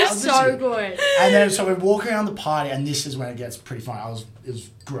 You'd be so good. And then so we're walking around the party, and this is when it gets pretty funny. It was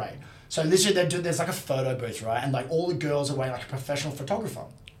great. So literally there's like a photo booth, right? And like all the girls are wearing like a professional photographer.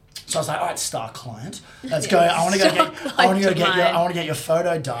 So I was like, all right, star client, let's go. I want to get your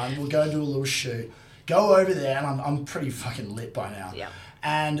photo done. We'll go do a little shoot. Go over there, and I'm pretty fucking lit by now. Yeah.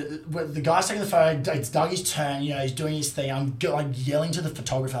 And the guy's taking the photo, it's Dougie's turn, you know, he's doing his thing. I'm like yelling to the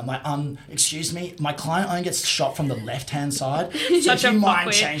photographer. I'm like, excuse me, my client only gets shot from the left-hand side. So do you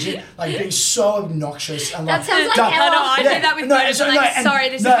mind changing? Like being so obnoxious. And that sounds like I do that with photos. Sorry,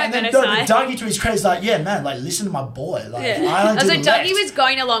 this is my better side. Dougie, to his credit, is like, yeah, man, like listen to my boy. Like, I don't do the Dougie was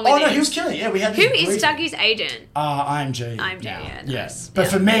going along with it. Oh, no, he was killing it. Yeah, we had Who is Dougie's agent? IMG. IMG, yeah. Yes. But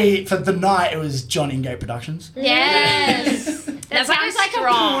for me, for the night, it was John Ingate Productions. Yes. That sounds like a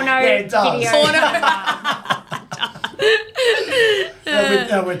porno it does.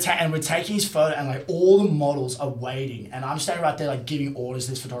 video. And we're taking his photo, and like all the models are waiting, and I'm standing right there like giving orders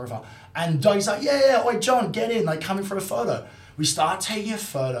to this photographer, and Dougie's like, yeah, wait, John, get in, like come in for a photo. We start taking a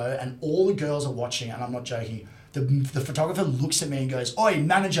photo, and all the girls are watching, and I'm not joking. The photographer looks at me and goes, oi,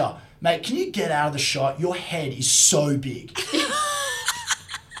 manager, mate, can you get out of the shot? Your head is so big.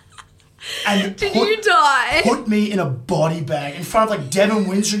 And Did you die? Put me in a body bag in front of like Devin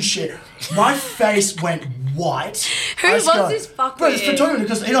Windsor and shit. My face went white. Who was this fucker? Bro, this photographer,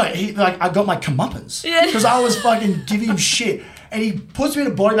 because you know, I got my comeuppance because I was fucking giving him shit, and he puts me in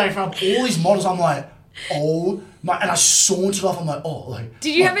a body bag in front of all these models. I'm like, oh my, and I sauntered off. I'm like, oh, like.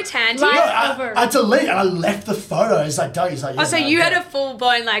 Did you have a tan? No, I had to leave, and I left the photo. It's like Dougie's like. Yeah, so you had a full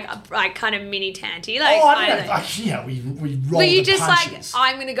blown like kind of mini tanty, like. Oh, I don't know. Yeah, we rolled. Were you just punches.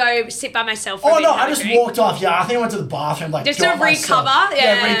 like, I'm gonna go sit by myself? For Oh a bit no, I just walked off. Yeah, I think I went to the bathroom, like just to recover.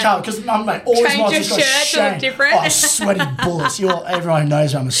 Yeah, recover because I'm like all these models just got shirt to look different. Oh, sweaty bullets. Everyone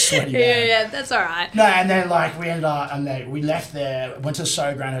knows I'm a sweaty man. Yeah, that's all right. No, and then like we ended up, and then we left there, went to the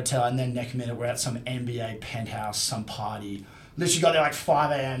Soho Grand Hotel, and then next minute we're at some NBA penthouse, some party. Literally got there like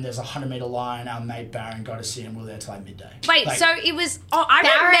 5 a.m. There's a 100-meter line. Our mate Baron got us in, and we were there till like midday. Wait, like, so it was? Oh, I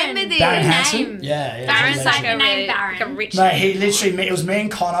remember this. Baron Hanson? Yeah. Baron's like a name, Baron. Like a rich. Mate, he literally, it was me and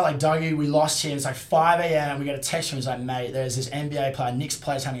Connor, like Dougie. We lost him. It's like 5 a.m. We got a text from him. He's like, mate, there's this NBA player, Knicks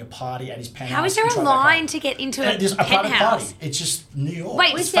player's having a party at his penthouse. How is there a line to get into a private party? It's just New York.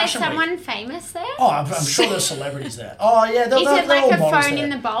 Wait, was there someone famous there? Oh, I'm sure there's celebrities there. Oh yeah, is it like a phone in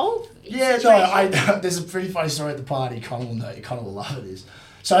the bowl? Yeah, no, there's a pretty funny story at the party. Connor will know. Connor will love it.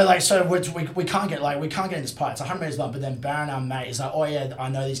 So we can't get in this party. It's 100 meters long. But then Baron, our mate, is like, oh yeah, I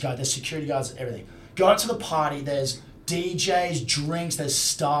know these guys. There's security guards, everything. Go out to the party. There's DJs, drinks. There's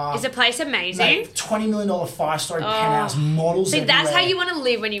staff. Is the place amazing? Mate, $20 million 5-story penthouse, models. See, that's how you want to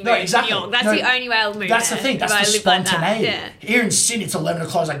live when you move to New York. That's the only way I'll move. That's the thing. That's the spontaneity. Like that. Yeah. Here in Sydney, it's 11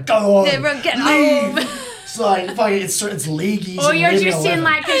 o'clock. It's like go on, everyone get home. It's like it's leagueies. Or you're just in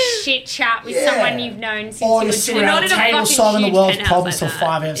like a shit chat with someone you've known since or you were sitting around a table solving the world's problems till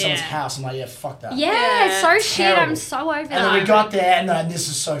 5 a.m. someone's house. I'm like, yeah, fuck that. Yeah, so shit. I'm so over that. And then we got there, and this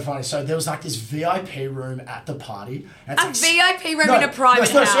is so funny. So there was like this VIP room at the party. And it's VIP room in a private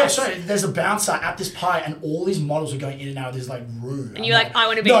house. Sorry, there's a bouncer at this party, and all these models are going in and out of this like room. And you're like, I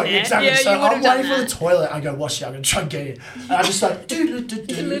want to be in there. Exactly. Yeah, so you would have done I'm waiting for the toilet. I go, wash it. I'm gonna try and get in. And I just like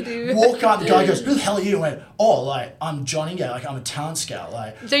walk up. The guy goes, who the hell are you? And I went, oh, like I'm John Ingate, like I'm a talent scout,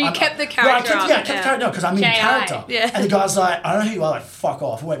 like. So you kept the character up. I kept the character because I'm in character. Yeah. And the guy's like, I don't know who you are, like fuck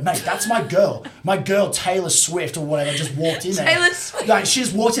off. I went, mate, that's my girl. My girl Taylor Swift or whatever just walked in there. Taylor Swift. Like she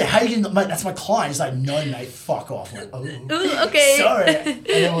just walked in, hey, mate, that's my client. He's like, no, mate, fuck off. I'm like, ooh, okay. Sorry. And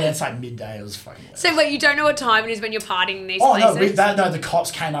then it's like midday. It was fucking weird. So wait, you don't know what time it is when you're partying in these places? No, the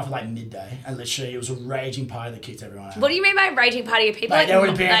cops came up at like midday, and literally it was a raging party that kicked everyone out. What do you mean by raging party? Are people like there would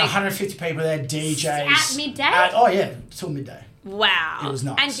have been 150 people there, DJs at midday. Oh yeah, till midday. Wow. It was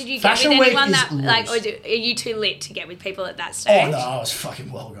nuts. And did you Fashion get with anyone Week that, is like, loose. are you too lit to get with people at that stage? Oh no, I was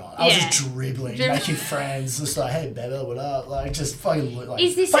fucking well gone. I was just dribbling, making friends, just like, hey, Bella, what up? Like, just fucking like.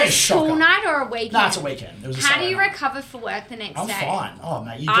 Is this a school night or a weekend? No, it's a weekend. It was How do you recover for work the next day? I'm fine. Oh,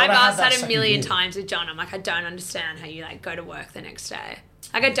 mate, you gotta I've have asked that that a million times with John. I'm like, I don't understand how you like go to work the next day.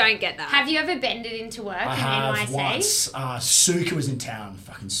 Like, I don't get that. Have you ever bended into work I in have NYC? once. Suka was in town.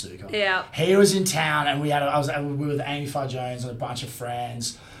 Fucking Suka. Yeah. He was in town, and we were with Amy Farr Jones and a bunch of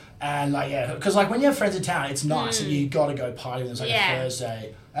friends. And like, yeah, because like when you have friends in town, it's nice and you got to go party with them. It's like Yeah. a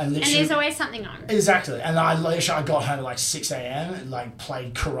Thursday. And And literally. there's always something on. Exactly. And I got home at like 6 a.m. and like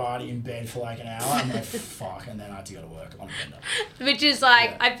played karate in bed for like an hour. And then fuck. And then I had to go to work on a bender. Which is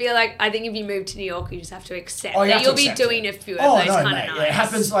like, Yeah. I think if you move to New York, you just have to accept Oh, you that have to you'll be accept doing it. a few of those kind of nights. Yeah, it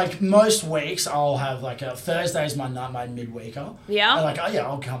happens like most weeks. I'll have like a Thursday's my midweeker. Yeah. And like,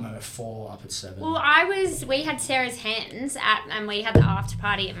 I'll come home at 4, up at 7. Well, we had Sarah's hens and we had the after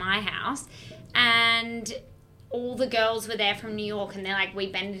party at my house, and all the girls were there from New York, and they're like, we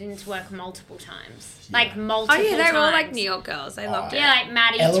bended into work multiple times. Yeah. Like, multiple Oh, yeah, they times. were all like New York girls. They loved it. Yeah, like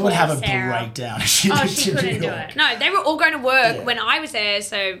Maddie, Ella would have a Sarah. breakdown if she Oh, lived she in couldn't New do York. it. No, they were all going to work Yeah. when I was there.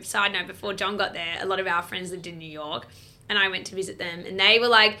 So, side note, before John got there, a lot of our friends lived in New York, and I went to visit them, and they were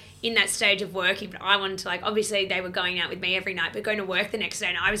like in that stage of working, but I wanted to like, obviously they were going out with me every night, but going to work the next day,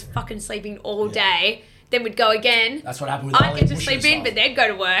 and I was fucking sleeping all day. Then we'd go again. That's what happened with I'd Ollie get to Bush sleep and in, stuff. but they'd go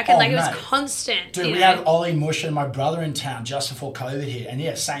to work, and Oh, like it was mate. constant. Dude, you we know? had Ollie Mush and my brother in town just before COVID hit. And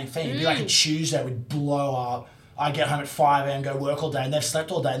yeah, same thing. It'd be like a Tuesday, we'd blow up. I get home at 5 a.m, go work all day, and they've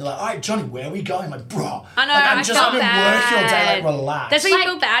slept all day. And they're like, all right, Johnny, where are we going? I'm like, bro. I know, like, I felt I've been working all day, like, bad. relax. That's what you Like-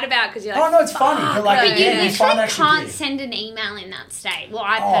 feel bad about because you're like, Oh, no, it's funny. But like, But But you yeah, you find literally actually can't good. send an email in that state. Well,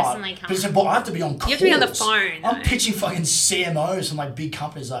 I Oh, personally can't. But it's like, well, I have to be on calls. have to be on the phone, I'm though. pitching fucking CMOs from like big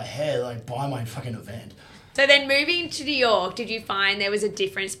companies like, hey, like, buy my fucking event. So then moving to New York, did you find there was a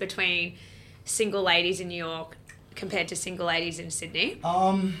difference between single ladies in New York compared to single ladies in Sydney?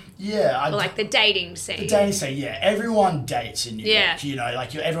 Yeah. Or like the dating scene? The dating scene, yeah. Everyone dates in New Yeah. York. You know,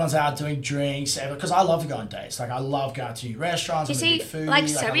 like everyone's out doing drinks. Because I love to go on dates. Like I love going to new restaurants. You I'm a see, big foodie, like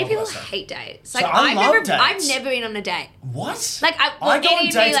so I many love people that stuff. hate dates. So Like I love I've dates. never been on a date. What? Like I go on getting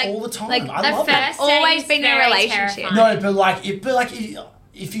dates like, all the time. Like I the love first it. always date's been in a very relationship. terrifying. No, but like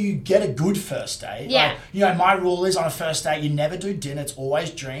if you get a good first date, Yeah. like, you know, my rule is on a first date, you never do dinner. It's always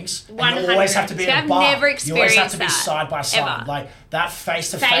drinks. And you 100. always have to be See, in a I've bar. never You always have to be experienced that, side by side. ever. Like that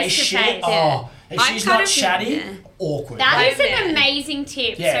face-to-face Face-to-face, shit. yeah. Oh, if I'm she's kind not of- chatty, yeah. awkward. That Like, is an Yeah. amazing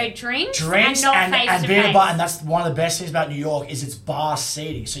tip. Yeah. So drinks Drinks and not and face to being at a face. bar, and that's one of the best things about New York is it's bar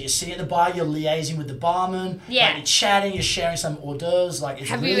seating. So you're sitting at the bar, you're liaising with the barman, Yeah. like, you're chatting, you're sharing some hors d'oeuvres. Like, it's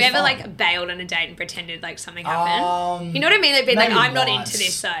Have really you ever fun. like bailed on a date and pretended like something happened? You know what I mean? They've been like, maybe I'm not once. into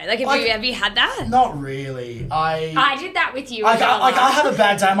this though. Like, Like- have you had that? Not really. I did that with you. Like, as well. I have a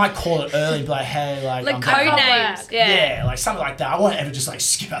bad day. I might call it early and be like, hey, like, Like I'm code At names. work. Yeah. like something like that. I won't ever just like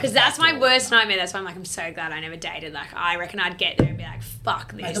skip out. Because the that's back my door. worst nightmare. That's why I'm like, I'm so glad I never dated. Like, I reckon I'd get there and be like,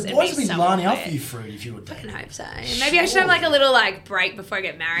 fuck this. Mate, the and boys would be so lining up awkward. for you, Fruit, if you were I dating. hope so. Maybe I should have like a little like break before I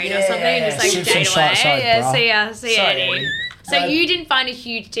get married or Yeah, something and just like Sip date some away. shot, sorry, Yeah, bruh. see ya, Sorry, Eddie. Eddie. So you didn't find a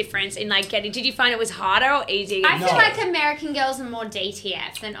huge difference in like getting? Did you find it was harder or easier? I feel No. like American girls are more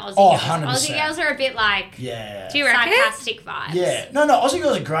DTF than Aussie Oh, girls. 100%. Aussie girls are a bit like Yeah. Do you reckon? sarcastic vibes. Yeah, no, Aussie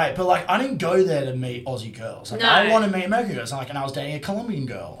girls are great, but like I didn't go there to meet Aussie girls. Like No. I want to meet American girls. Like, and I was dating a Colombian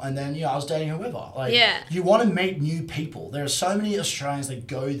girl, and then I was dating whoever. Like, Yeah. you want to meet new people. There are so many Australians that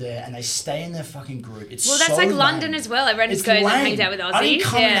go there and they stay in their fucking group. It's Well, that's so like lame. London as well. Everyone just It's goes lame. and hangs out with Aussies. I didn't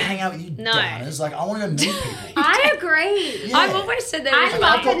come yeah. to hang out with you, No. Downers. Like I wanted to meet people. I agree. Yeah. I've always said that. I was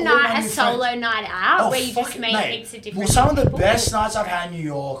love I've got a all night, my a new solo friends. night out where you just fucking meet mate. heaps of different Well, some of the people. best nights I've had in New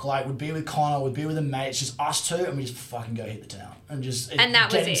York, like, would be with Connor, would be with a mate. It's just us two, and we just fucking go hit the town and just And that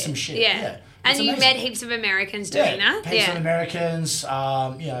was get in it. some shit. Yeah. And It's you amazing. met heaps of Americans doing that. Heaps Yeah. of Americans.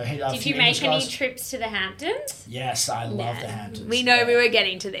 Did you make any trips to the Hamptons? Yes, I love the Hamptons. We know yeah. we were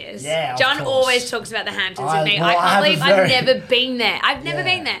getting to this. Yeah, of John course. always talks about the Hamptons I- with me. well, I I can't have a believe very- I've never been there. I've never Yeah.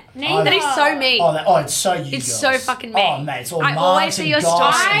 been there. Neither. That is so me. It's so you It's girls. so fucking me. Oh, mate, it's all I marks always see and your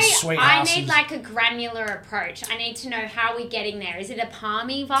goss stories. and I sweet need houses. like a granular approach. I need to know how we're getting there. Is it a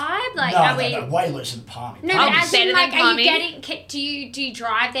palmy vibe? Like, no, are no, we? no, way looser than Palmy. No, I'm but as better in, than like, are you Palmy. getting? Do you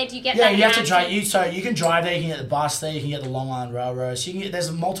drive there? Do you get? Yeah, that you have to Hampton- drive. So you can drive there. You can get the bus there. You can get the Long Island Railroad. So you can get,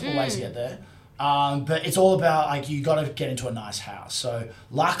 there's multiple ways to get there. But it's all about like you got to get into a nice house. So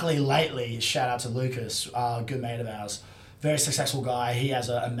luckily, lately, shout out to Lucas, a good mate of ours, very successful guy. He has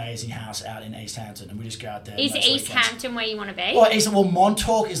an amazing house out in East Hampton, and we just go out there. Is most East weekends. Hampton where you want to be? Well,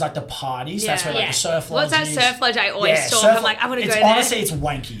 Montauk is like the parties. That's where like Yeah. the surf lodge What's that is. surf lodge I always stalk? surf- I'm like, I want to go it's, there. Honestly, it's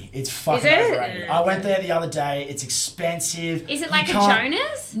wanky. It's fucking it? overrated. I went there the other day. It's expensive. Is it You like a can't-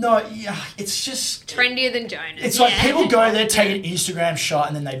 Jonas? No, yeah, it's just... Trendier than Jonas. It's like Yeah. people go there, take an Instagram shot,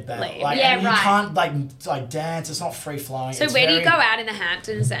 and then they bail. Leave. Like, Yeah, and you right. can't like dance. It's not free flowing. so where do you go out in the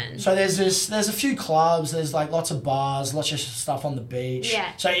Hamptons then? So there's a few clubs. There's like lots of bars, lots of stuff on the beach.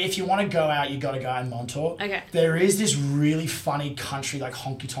 Yeah. So if you want to go out, you got to go out in Montauk. Okay. There is this really funny country like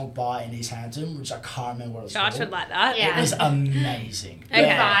honky tonk bar in East Hampton, which I can't remember what it's Josh called. would like that. Yeah. It was amazing. Okay.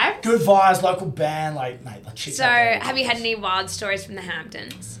 Vibes? Good vibes, local band, like mate, the chicks So out there. have you had any wild stories from the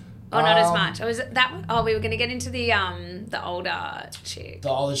Hamptons? Or not as much? Or was it that? Oh, we were going to get into the older chick. The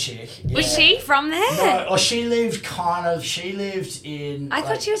older chick. Yeah. Was she from there? No, or she lived in. I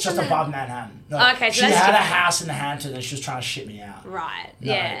thought she was just from above Manhattan. No, Okay, so she that's had a different. house in Hampton and she was trying to ship me out. Right.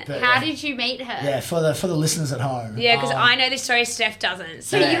 No, Yeah. but, How did you meet her? Yeah, for the listeners at home. Yeah, because I know this story. Steph doesn't.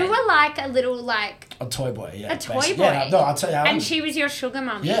 So Yeah. you were like a little like, a toy boy. Yeah, A toy basically. boy? Yeah, no, I'll tell you how. and she was your sugar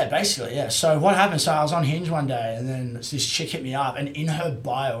mummy. Yeah, basically, yeah. So what happened? So I was on Hinge one day, and then this chick hit me up, and in her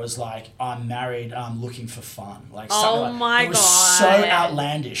bio was like, "I'm married. I'm looking for fun." Like, something Oh like, my it was God. so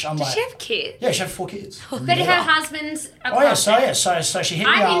outlandish. I'm Does like, she have kids? yeah, she had 4 kids. But her husband's a Oh yeah, closet. so she hit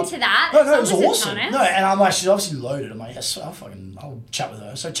me up. I'm into that. No, as it long was as it's awesome. honest. No, and I'm like, she's obviously loaded. I'm like, yes, I'll chat with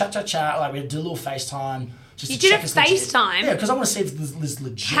her. So chat. Like we did a little FaceTime. Just You to did check a it's legit. FaceTime? Yeah, because I want to see if this is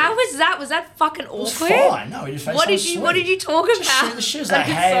legit. How was that? Was that fucking It was awkward? fine. No, we did FaceTime. What did Sweet. you What did you talk Just about? shoot the shit. It was like, That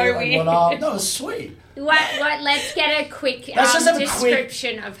is hey, so like, weird. what up? No, it was sweet. What? Let's get a quick Let's just have a quick-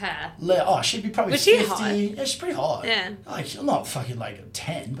 description of her. Oh, she'd be probably Was she 50. hot? Yeah, she's pretty hot. Yeah. Like, I'm not fucking like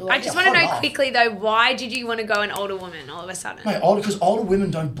 10, but I like, just yeah, want to hot know enough. quickly though, why did you want to go an older woman all of a sudden? Mate, because older women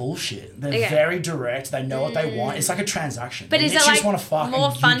don't bullshit. They're Okay. very direct. They know what they want. It's like a transaction. But They is it literally like just want to fuck more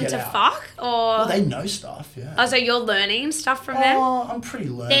and you fun get to out. fuck or? Well, they know stuff, yeah. Oh, so you're learning stuff from them? Oh, I'm pretty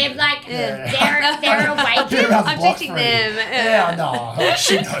learned. They're like Yeah. they're I've been awakened. around the I'm block teaching for it. them. Yeah, no,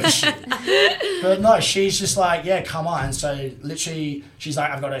 she knows shit. But no, she's just like, yeah, come on. And so literally, she's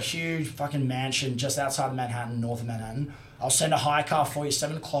like, I've got a huge fucking mansion just outside of Manhattan, north of Manhattan. I'll send a hire car for you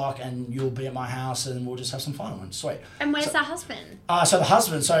 7 o'clock and you'll be at my house and we'll just have some fun. I went, sweet. And where's the husband? So the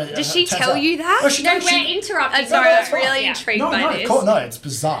husband, Did she tell you that? Oh, she No, did, we're she, interrupting. I'm sorry, that's I'm fine. really Yeah. intrigued no, by no, this. cool, no, it's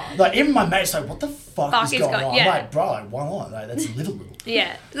bizarre. Like, even my mate's like, what the fuck is going on? yeah. I'm like, bro, like, why not? Like, let's live a little.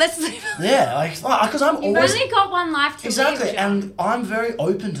 Yeah, let's leave. Yeah, like, because I'm You've always... only got one life to Exactly, live, John. and I'm very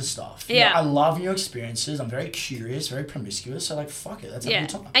open to stuff. You know, Yeah. I love new experiences. I'm very curious, very promiscuous. So, like, fuck it. Let's have a Yeah, good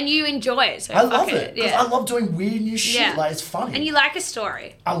time. and you enjoy it, so I fuck love it. 'Cause Yeah, I love doing weird new shit. Yeah. Like, it's funny. and you like a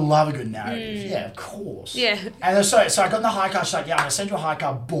story. I love a good narrative. Yeah, of course. Yeah. And then, so I got in the high car. She's like, yeah, I'm going to send you a high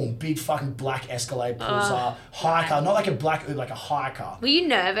car. Boom. Big fucking black Escalade pulls up. High car. Not like a black Uber, like a high car. Were you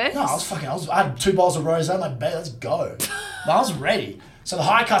nervous? No, I had 2 bottles of rosé. I'm like, babe, let's go. But I was ready. So the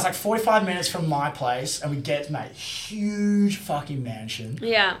high car's like 45 minutes from my place, and we get, mate, huge fucking mansion.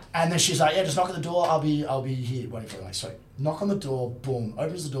 Yeah. And then she's like, yeah, just knock at the door. I'll be here waiting for you. Like, sweet. Knock on the door. Boom.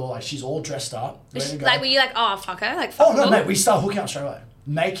 Opens the door. Like, she's all dressed up, ready to go. Like, were you like, oh, fuck her? Like, fuck Oh no, her? mate, we start hooking up straight away.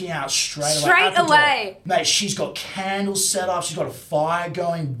 Making out straight away. Straight at the door. away? Mate, she's got candles set up, she's got a fire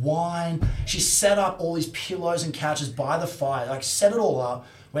going, wine. She's set up all these pillows and couches by the fire, like set it all up.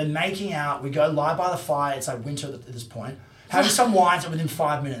 We're making out, we go lie by the fire, it's like winter at this point. Having some wines, and within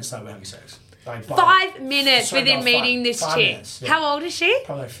 5 minutes, like, we're having sex. Like, 5 minutes Sorry, within no, meeting this 5 chick. minutes, yeah. How old is she?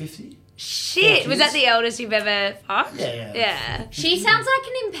 Probably like 50. Shit. Was that the eldest you've ever fucked? Yeah. Yeah. She sounds like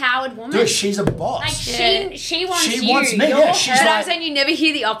an empowered woman. Dude, she's a boss. Like Yeah. she wants She you. wants me, You're yeah, she's her. But like- I'm saying you never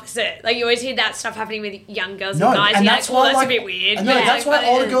hear the opposite. Like, you always hear that stuff happening with young girls No, and guys. and You're that's like, well, why, that's like, a bit weird. And no, Yeah, that's why but-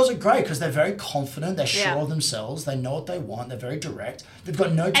 older girls are great because they're very confident, they're sure Yeah. of themselves, they know what they want, they're very direct, they've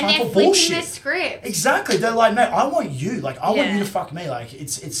got no and time they're for flipping bullshit. the script. Exactly, they're like, mate, I want you. Like, I want Yeah. you to fuck me. Like,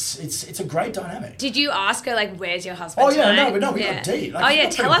 it's a great dynamic. Did you ask her, like, where's your husband? Oh yeah, tonight? we Yeah. got deep. Like, Oh we yeah,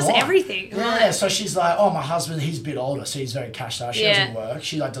 got tell pretty us blind. everything. Yeah, so she's like, oh, my husband, he's a bit older, so he's very cashed out. She Yeah. doesn't work.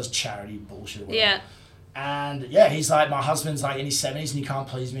 She like does charity bullshit. Whatever. Yeah. And yeah, he's like, my husband's like in his 70s and he can't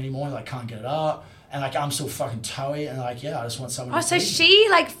please me anymore. He like can't get it up. And like, I'm still fucking toey. And like, yeah, I just want someone Oh, to so please me. she,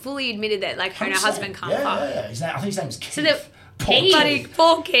 like, fully admitted that, like, her and her 100%. husband can't yeah, fuck. Yeah. I think his name is Keith. So the- Poor Keith. Bloody Keith.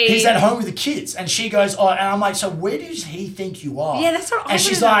 poor Keith. He's at home with the kids, and she goes, "Oh," and I'm like, "So where does he think you are?" Yeah, that's what I And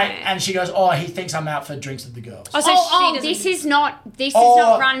she's wanna like, know. and she goes, "Oh, he thinks I'm out for drinks with the girls." Oh, so Oh, she doesn't... this is not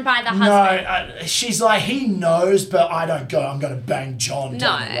run by the husband. No, she's like, he knows, but I don't go. I'm going to bang John. No,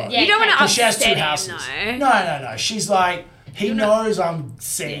 down the road. Yeah, you don't want to Because she has upset two him, houses. no. No. She's like, he knows I'm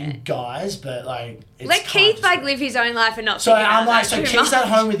seeing guys, but like, it's Let Keith, times. like, live his own life and not So think about I'm like, that so too Keith's much. at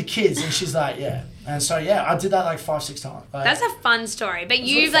home with the kids, and she's like, yeah. And so yeah, I did that like 5-6 times. Like, That's a fun story. But really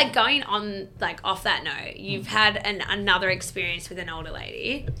you've, fun. like, going on, like, off that note, you've had another experience with an older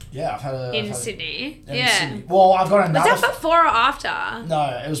lady yeah, I've had a in I've had a- Sydney. in Yeah. Sydney. Well, I've got Was another. that before or after?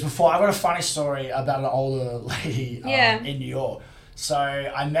 No, it was before. I got a funny story about an older lady Yeah. in New York. So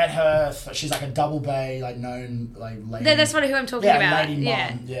I met her. She's like a double bay, like known, like lady. That's who I'm talking yeah, about. lady Yeah.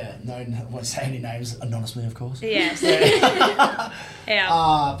 mum. Yeah, known. I won't say any names anonymously, of course. Yes.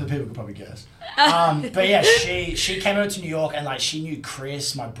 Yeah. But people could probably guess. But yeah, she came over to New York and like she knew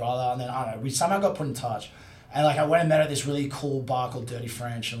Chris, my brother, and then I don't know. We somehow got put in touch. And like I went and met her at this really cool bar called Dirty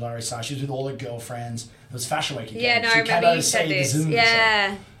French in Lower East Side. She was with all her girlfriends. It was Fashion Week again. Yeah, no, she I remember came you said this. Zoom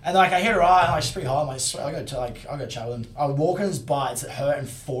Yeah. and like I hit her eye, and like she's pretty hot. I'm like, swear, I'll go chat with them. I walk in this bar. It's her and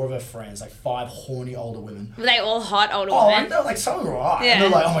 4 of her friends, like 5 horny older women. Were they all hot older Oh, women? like, they're like some of them are alright. Yeah. And they're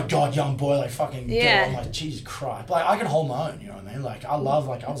like, oh my god, young boy, like fucking. Yeah. I'm like, Jesus Christ. But like I can hold my own. You know what I mean? Like I love,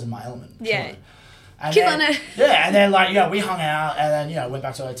 like I was in my element. Yeah. And Killing then, it. Yeah, and then like we hung out, and then went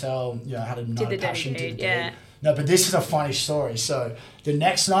back to the hotel. Had a night the of passion. dirty Did deed, the yeah. deed. No, but this is a funny story. So the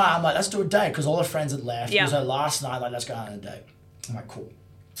next night, I'm like, let's do a date because all her friends had left. Yeah. It was her last night. Like, let's go out on a date. I'm like, cool.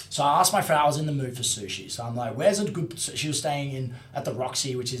 So I asked my friend, I was in the mood for sushi. So I'm like, where's a good... She was staying at the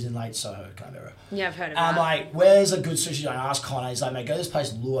Roxy, which is in Late Soho, kind of area. Yeah, I've heard of I'm that. like, where's a good sushi? I asked Connor, he's like, mate, go to this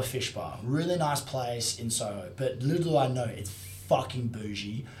place, Lure Fish Bar. Really nice place in Soho. But little do I know, it's fucking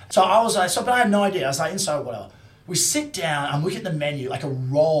bougie. So I was like, but I had no idea. I was like, in Soho, whatever. We sit down, I'm looking at the menu, like a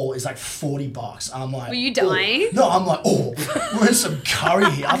roll is like $40. I'm like, Were you dying? No, I'm like, we're in some curry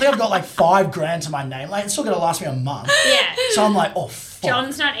here. I think I've got like $5,000 to my name. Like, it's still gonna last me a month. Yeah. So I'm like, fuck.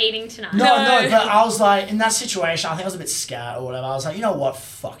 John's not eating tonight. No, but I was like, in that situation, I think I was a bit scared or whatever. I was like, you know what,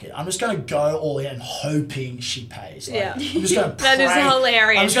 fuck it. I'm just going to go all in hoping she pays. Like, Yeah. I'm just going to pray. That is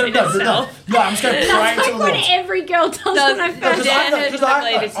hilarious I'm just gonna, in no, itself. no, I'm just going to pray That's to like the what Lord. every girl does on their first Because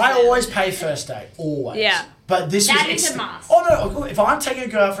Yeah, date. I always pay first date, always. Yeah. But this That was... is a must. Oh, no, if I'm taking a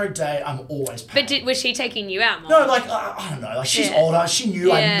girl out for a date, I'm always paying. But was she taking you out more? No, like, I don't know. Like, she's Yeah. older. She knew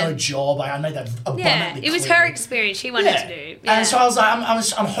I Yeah. had no job. Like, I made that abundantly Yeah, it was clear. her experience. She wanted to do. Yeah. And so I was like,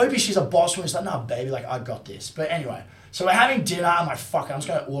 I'm hoping she's a boss woman. She's like, no, baby, like, I got this. But anyway, so we're having dinner. I'm like, fuck it, I'm just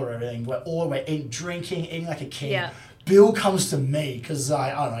going to order everything. We're eating, drinking, eating like a king. Yeah. Bill comes to me because I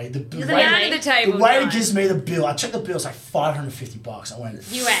don't know, the You're the waiter, man at the table. the waiter guys. gives me the bill. I checked the bill, it's like $550. I went,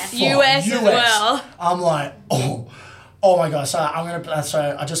 US. fuck, US as well. I'm like, oh my god! So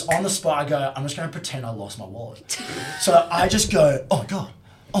I just on the spot I go, I'm just gonna pretend I lost my wallet. So I just go, oh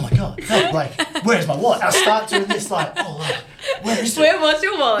my god, hey, like, where's my wallet? I start doing this like, where is it? Where was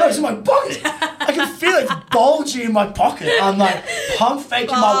your wallet? No, it's in my pocket. I can feel it bulging in my pocket. I'm like pump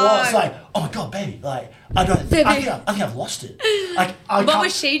faking my wallet. It's like, oh my god, baby, like I think I've lost it. Like What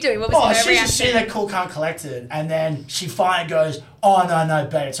was she doing? What was her she's reaction? just sitting there cool, calm, collected, and then she finally goes, oh no,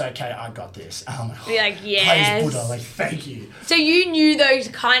 babe, it's okay, I got this. And I'm like, Be like, yes. Please, Buddha, like thank you. So you knew though,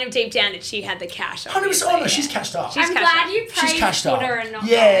 kind of deep down, that she had the cash. 100%. obviously, Oh no, yeah. she's cashed up. She's I'm cashed glad up. you She's praised cashed up. Buddha and not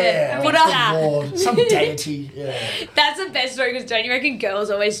Yeah, God. Buddha. some Lord, some deity. Yeah. That's the best story because don't you reckon girls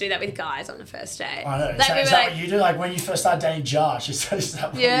always do that with guys on the first date? I know. Like, Is that, we is were that like, what you do? Like when you first started dating Josh, is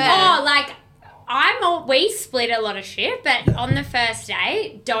that what Yeah. Oh, like we split a lot of shit, but on the first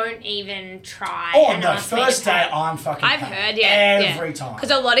date, don't even try. Oh and no, ask me to first pay. date I'm fucking I've paying heard, yeah, every time.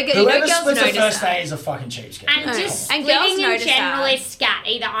 Because a lot of Whoever girls splits the notice first that. date is a fucking cheapskate. And No. just And girls splitting in notice general that. is scat.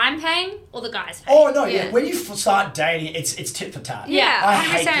 Either I'm paying or the guy's paying. Oh no, Yeah. yeah. When you start dating, it's tit for tat. Yeah, I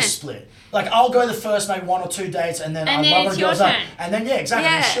hate 100%. the split. Like I'll go the first maybe 1 or 2 dates, and then And I then love it's her your goes up, turn. and then exactly,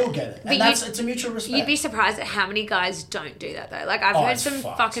 Yeah. and she'll get it, But and it's a mutual respect. You'd be surprised at how many guys don't do that though. Like I've Oh, heard it's some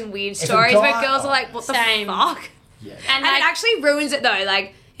fucked. fucking weird If a stories guy- where girls are like, "What Same. the fuck?" Yeah. And And like, it actually ruins it though.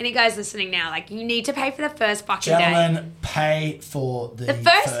 Like any guys listening now, like you need to pay for the first fucking date. Gentlemen, pay for the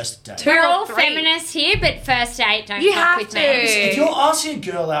first first date. two- we're or all 3. feminists here, but first date, don't You fuck have with to. me. If you're asking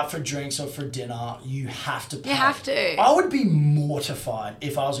a girl out for drinks or for dinner, you have to pay. You have to. I would be mortified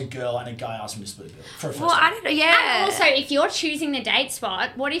if I was a girl and a guy asked me to split a bill for a first Well, date. I don't know. Yeah. And also, if you're choosing the date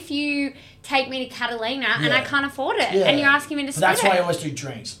spot, what if you take me to Catalina and Yeah. I can't afford it, Yeah. and you're asking me to But split that's it? why I always do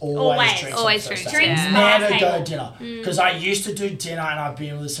drinks. Always. Always drinks. Always on the first drinks, date. Drinks, yeah. bar Never go table. to dinner. Because I used to do dinner and I've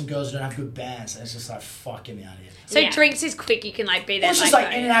been with some girls who don't have good bands. And it's just like, fuck, get me out of here. So Yeah. drinks is quick. You can like be there. Well, it's just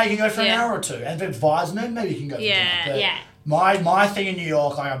like go. in and out, you can go for an Yeah. hour or two. And if it vibes, maybe you can go for Yeah, dinner. But yeah. My thing in New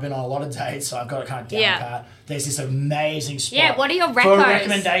York, like I've been on a lot of dates, so I've got it kind of down Yeah. pat. There's this amazing spot. Yeah, what are your For a recos?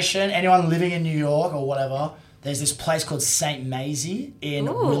 recommendation, anyone living in New York or whatever, there's this place called St. Maisie in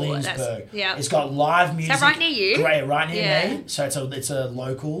Ooh, Williamsburg. that's- yeah. It's got live music. right near you? Great, right near Yeah. me. So it's a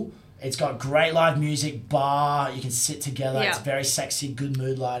local. It's got great live music, bar. You can sit together. Yeah. It's very sexy, good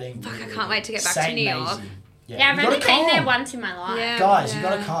mood lighting. Fuck, I Really can't wait to get back to Saint New York. Maisie. Yeah, I've you only gotta been there come. once in my life. Yeah. Guys, you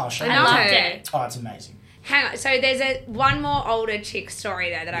gotta come. I'll show I you. I know. loved it. Oh, it's amazing. Hang on. So there's one more older chick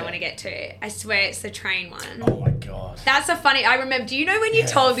story though that I want to get to. I swear it's the train one. Oh my god. That's a funny. I remember. Do you know when you Yeah.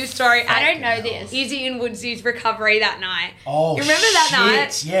 told this story? I at don't know this. Izzy and Woodsy's recovery that night. Oh, You remember that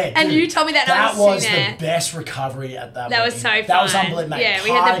shit. night? Yeah, And dude. you told me that and I That was was sitting there. the best recovery at that. That was wedding. so That was fun. unbelievable, mate. Yeah, we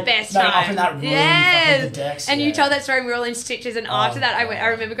had the Party- best mate, time. Up in that room, Yes. fucking the decks. And yeah. you told that story and we were all in stitches. And after that, I God.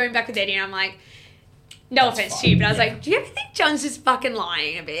 remember going back with Eddie and I'm like, no That's offense fine, to you, but I was yeah. like, do you ever think John's just fucking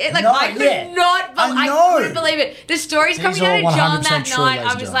lying a bit? Like, No, I could yeah. not, I know. couldn't believe it. The stories These coming are out of John 100% that true, night, ladies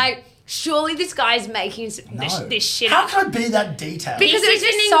I and was gentlemen. like, surely this guy's making this shit How up. can I be that detailed? Because This it was is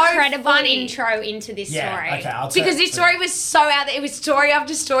just an so incredible funny. intro into this story. Okay, I'll tell Because you. this story was so out there. It was story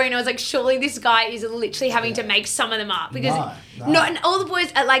after story, and I was like, surely this guy is literally having to make some of them up. Because No. and all the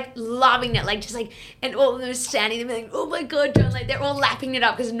boys are like loving it, like just like, and all of them are standing there being like, oh my God, John, like they're all lapping it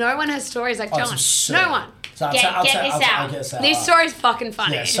up because no one has stories like Oh, it's John. absurd. No one. So I'll Get tell- I'll this tell- I'll out. get this out. This story's fucking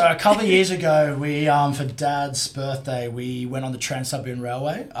funny. Yeah, so a couple of years ago, we for Dad's birthday, we went on the Trans-Siberian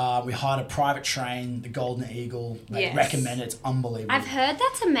Railway. We hired a private train, the Golden Eagle. They Yes. recommend it. It's unbelievable. I've heard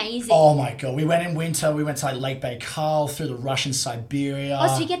that's amazing. Oh my God, we went in winter. We went to like Lake Baikal through the Russian Siberia. Oh,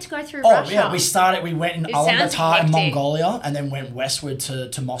 so you get to go through Oh Russia. yeah, we went in It sounds Ulaanbaatar in hectic. Mongolia and then went westward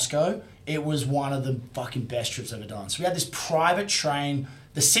to Moscow. It was one of the fucking best trips I've ever done. So we had this private train,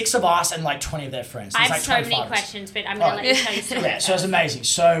 the 6 of us and like 20 of their friends. I There's have like so many 25 of us. questions, but I'm going to let you tell your story. Yeah, so it's amazing.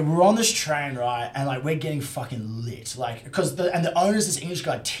 So we're on this train, right, and like we're getting fucking lit, like because the owner's this English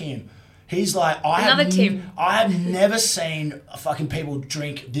guy, Tim. He's like, Another Tim. I have never seen fucking people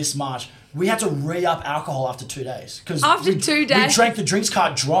drink this much. We had to re-up alcohol after 2 days because After 2 days? we drank the drinks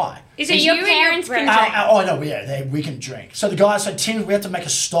cart dry. Is So it your you parents and can your drink? Oh no, we can drink. So the guy, Tim, we had to make a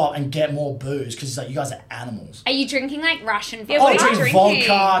stop and get more booze because he's like, you guys are animals. Are you drinking like Russian vodka? Yeah, what are you drink drinking?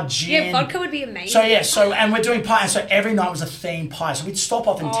 vodka, gin. Yeah, vodka would be amazing. And we're doing pie, and so every night was a themed pie. So we'd stop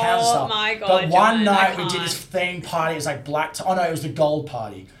off in town and stuff. my God, But one John, night I we did can't. this themed party. It was like it was the gold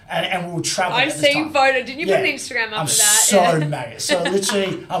party, and we were traveling. I've at this seen time. photo. Didn't you put an Yeah. Instagram up I'm of that? so Yeah. mega. So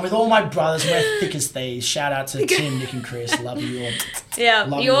literally, I'm with all my brothers. We're thick as thieves. Shout out to Tim, Nick, and Chris. Love you all. Yeah,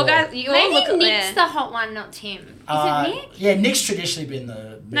 Love you you all all. guys, you all Maybe look at Nick's there. the hot one, not Tim. Is it Nick? Yeah, Nick's traditionally been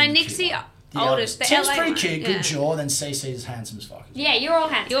the. No, been Nick's cute the one. oldest, the Tim's LA pretty one, cute, yeah. good jaw. Then CC's handsome as fuck. Yeah, you're all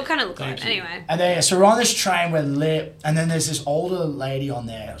handsome. You all kind of look Thank like you. anyway. And then, so we're on this train, we're lit, and then there's this older lady on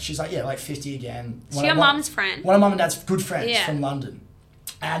there. She's like, like 50 again. She your mum's friend. One of mum and dad's good friends Yeah. from London.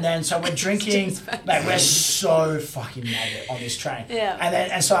 And then, so we're drinking, like, we're so fucking maggot on this train. Yeah.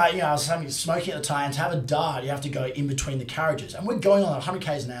 And so, I was smoking at the time. To have a dart, you have to go in between the carriages. And we're going on 100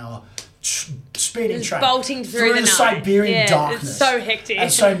 k's an hour, speeding Just train. bolting through the night. Siberian Yeah, it's darkness. so hectic.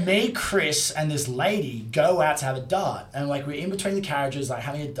 And so me, Chris, and this lady go out to have a dart. And, like, we're in between the carriages, like,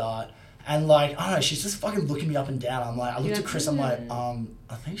 having a dart. And, like, I don't know, she's just fucking looking me up and down. I'm like, I looked at Chris, I'm like,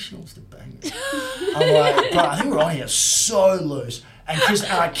 I think she wants to bang me. I'm like, bro, I think we're on here so loose. And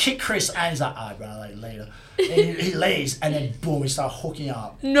I kick Chris, and he's like, alright, bro, like, later. And he leaves, and then boom, we start hooking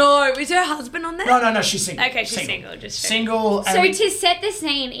up. No, is her husband on there? No, she's single. Okay, she's single, just single. And So we- to set the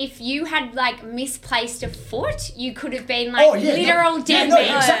scene, if you had like misplaced a foot, you could have been like Oh yeah, literal no, dead no,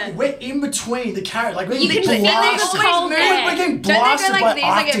 man. exactly. We're in between the carriage, like we're You getting can- and they blasted. always move. We're getting Don't they blasted go like by this,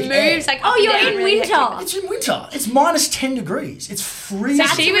 like it Arctic moves, air. like Oh, up and you're down, in really winter. hectic. It's in winter. It's minus 10 degrees. It's freezing.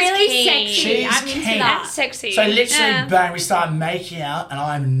 That's She was really keen. sexy. She's I'm into keen. that. That's sexy. So literally, Yeah. bang, we start making out, and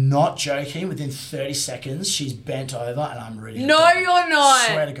I'm not joking. Within 30 seconds, she's bent over, and I'm ready. to No, go. you're not.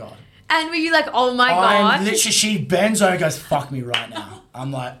 Swear to God. And were you like, oh my I'm god? literally, she bends over and goes, fuck me right now.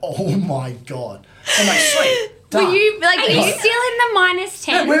 I'm like, oh my God. I'm like, sweet. Were done. you like? Are Are you you still in the minus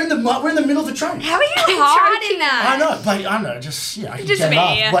 10? Yeah, we're in the middle of the train. How are you hard in that? I know, but I know, just I can Just get me,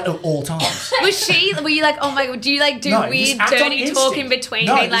 it yeah. up but at all times. Was she? Were you like, oh my god? Do you like do No, weird, just act on dirty talk in instinct. between?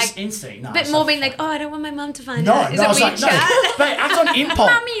 No, being just like, instinct. No, but it's more like, being like, oh, I don't want my mum to find no, out. Is no, it I was weird like, chat? no, babe, act on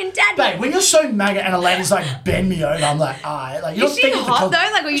impulse. Mummy and daddy. Babe, when you're so maggot and a lady's like, bend me over, I'm like, alright. Like, you're Is she hot though?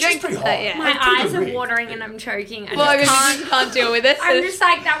 Like, well, you She's don't. pretty hot. Yeah. My It's pretty eyes are weird. watering and I'm choking. I Well, just because you can't. just can't deal with it. I'm just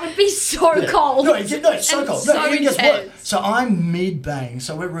like, that would be so cold. No, it's so And cold. so No, it gets intense. worse. So I'm mid bang,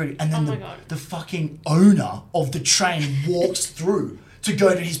 so we're ready, and then my God. the fucking owner of the train walks through to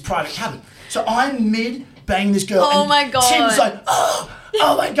go to his private cabin. So I'm mid bang this girl. Oh and my God. Tim's like,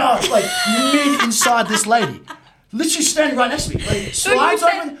 oh my God, like mid inside this lady. Literally standing right next to me. Like, slides said-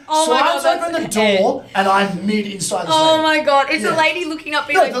 open, oh my God, slides open the that's door, and I'm mid inside this Oh lady. my god! Is the Yeah. lady looking up?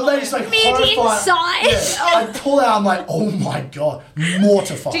 Being No, like, the lady's like Mid horrified. inside. Yeah. I pull out, I'm like, oh my God,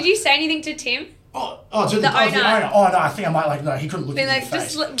 mortified. Did you say anything to Tim? To the owner? owner. Oh no, I think I might like no. He couldn't look Be at me in like, the just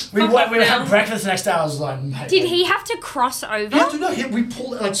face. look- we fuck went, off we had now. breakfast the next day. I was like, mate, Did he have to cross over? Yeah, no. We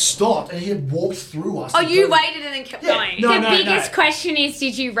pulled it, like stopped, and he had walked through us. Oh, to you go- waited and then kept Yeah, going. no. The biggest question is,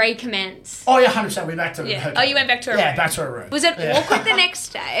 did you recommence? Oh yeah, 100%. We back to Yeah. her. Oh, you went back to her Yeah, room. back to her room. Was it Yeah. awkward the next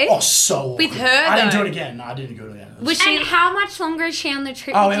day? Oh, so awkward. With her, I didn't do though? it again. No, I didn't do it again. Was she? And how much longer is she on the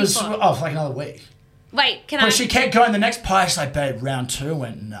trip Oh, with it you was for? for like another week. Wait, can I? But she kept going. The next pie, she's like, babe, round 2. I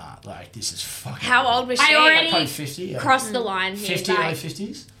went, nah, like this is fucking. How old was she? I already Probably 50. Yeah. crossed the line here. 50, like- early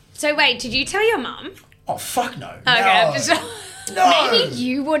 50s. So wait, did you tell your mum? Oh fuck no. Okay, I'm No. just. No. Maybe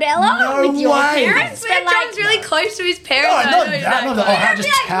you would, Ella, No with your way. parents. But John's really close to his parents. No, not that. Not that. Oh, I just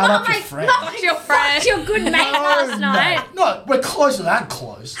towed up your friend. Your friend. Your good mate last night. No, we're close to that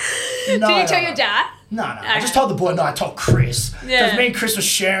close. No, Did you tell your dad? No. I just told the boy. No, I told Chris. Yeah. Because me and Chris were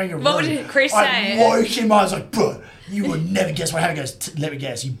sharing a room. What did Chris I say? woke him. I was like, bro, you would never guess what happened. He goes, let me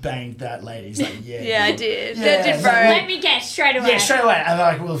guess, you banged that lady. He's like, yeah. Yeah, I did. Yeah, That did, bro. Let me guess straight away. Yeah, straight away. And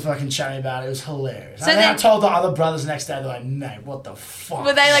like, we were fucking chatting about it. It was hilarious. So And then I then- told the other brothers the next day, they're like, mate, what the fuck?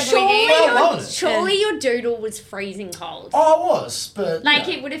 Were they like Surely, wiggy? Well, I loved it. surely your doodle was freezing cold. Oh, I was, but. Like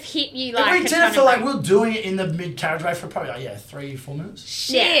you know. it would have hit you And like we a did ton it for of like, rain. we were doing it in the mid carriageway for probably like, 3-4 minutes.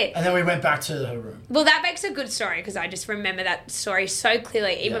 Shit. And then we went back to her room. Well, that makes a good story because I just remember that story so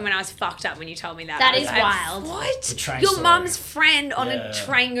clearly, even Yeah. when I was fucked up when you told me that. That I was is like, wild. What? The train Your story. mum's friend on Yeah. a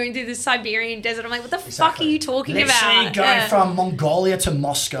train going through the Siberian desert. I'm like, what the fuck Exactly. are you talking Literally about? going Yeah. from Mongolia to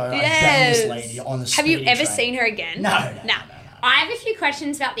Moscow. I banged this lady on the Have you speedy ever train. seen her again? No. I have a few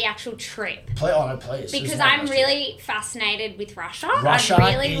questions about the actual trip Please. because I'm really fascinated with Russia. Russia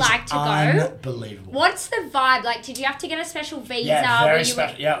I'd really is like to go. unbelievable. What's the vibe like? Did you have to get a special visa? Yeah, Were very you-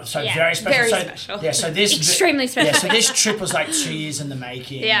 special. Yeah, so Yeah, very special. very so, special. Yeah, so this Extremely special. Yeah, so this trip was like 2 years in the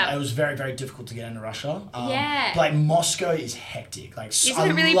making. Yeah. It was very, very difficult to get into Russia. Yeah. But like Moscow is hectic. Like Isn't I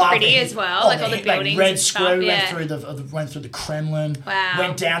it really love pretty the- as well? Like all the buildings Red and Square. stuff, We yeah. went through the Kremlin. Wow.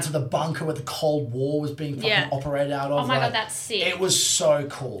 Went down to the bunker where the Cold War was being fucking Yeah. operated out of. Oh my like, God, that's sick. It was so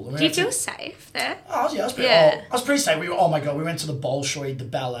cool. And we Do you went to- feel safe there? I was pretty. Yeah. I was pretty safe. Oh my god, we went to the Bolshoi, the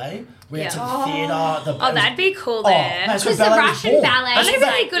ballet. We went to the Yeah. theater. Oh, that'd be cool Oh, there. man, that's where Because the ballet was Russian born. ballet That's They're is where-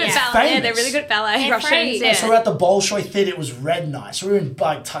 really like, good at yeah. ballet. Yeah, famous. they're really good at ballet. They're Russians, free. yeah. So we're at the Bolshoi theater. It was red night. So we were in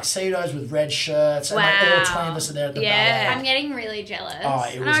like tuxedos with red shirts, and like all Wow. 20 of us are there at the Yeah. ballet. I'm getting really jealous. Oh,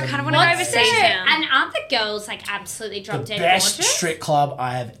 it No, was I kinda wanna go amazing. What's overseas the, now. and aren't the girls like absolutely drop The dead best gorgeous? strip club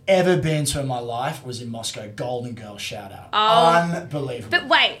I have ever been to in my life was in Moscow. Golden Girl, shout out. Oh. Unbelievable. But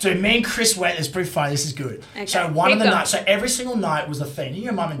wait. Dude, me and Chris went, it's pretty funny, this is good. Okay, So one of keep the going. nights, so every single night was a theme.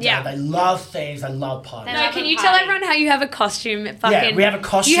 Your mum and dad, Yeah. they love themes, they love parties. They No, love can a you party. tell everyone how you have a costume? Fucking, Yeah, we have a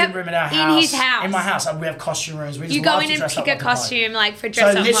costume you have- room in our house. In his house. In my house, we have costume rooms. We just You go love in to and dress up pick a like party. costume like for So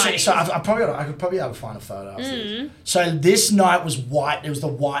dress up literally, parties. so I could probably be able to find a photo after Mm. this. So this night was white. It was the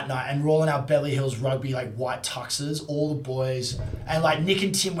white night, and we're all in our Beverly Hills rugby like white tuxes, all the boys, and like Nick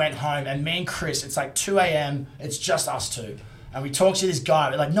and Tim went home, and me and Chris. It's like 2 a.m. It's just us two, and we talk to this guy.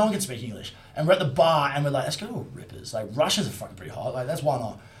 But like no one can speak English, and we're at the bar, and we're like, let's go to Rippers. Like Russians are fucking pretty hot. Like that's why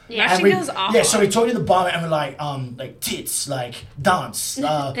not. Yeah, And Russian we- girls are Yeah, so hot. we talk to the barman and we're like tits, like dance,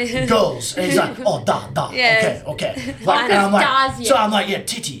 girls. And he's like, oh, da, Yeah. okay. Like, and I'm like, Stars, yeah. so I'm like, yeah,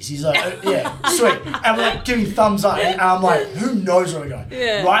 titties. He's like, yeah, sweet. And we're like giving thumbs up. And I'm like, who knows where we're going?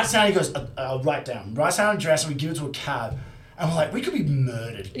 Yeah. Writes down, he goes, write down an address, and we give it to a cab. And we're like, we could be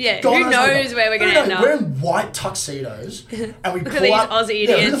murdered. Yeah, God who knows where we're gonna end up? We're in white tuxedos, and we Look at pull these up. Aussie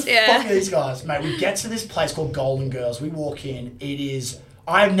Yeah, who idiots, the yeah. fuck are these guys, mate? We get to this place called Golden Girls. We walk in. It is.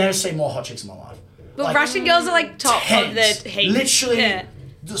 I've never seen more hot chicks in my life. But Like, Russian girls are like top of tens, the heap. literally Yeah.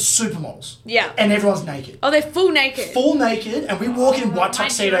 the supermodels. Yeah. And everyone's naked. Oh, they're full naked. Full naked, and we walk in white my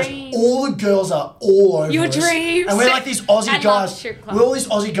tuxedos. dream. All the girls are all over Your us. dreams. And we're like these Aussie I love guys. strip clubs. We're all these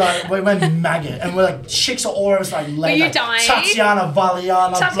Aussie guys. We're maggot, and we're like chicks are all over us like. you like, dying? Tatiana, Valiana,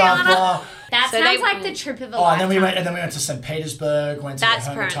 blah Tatiana. blah. That So sounds they- like the trip of a Oh, and lifetime. then we went to St. Petersburg. Went to That's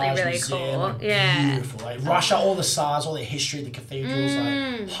the Hermitage apparently really Museum. cool. Like, Yeah. beautiful. Like Russia, all the SARS, all the history, the cathedrals.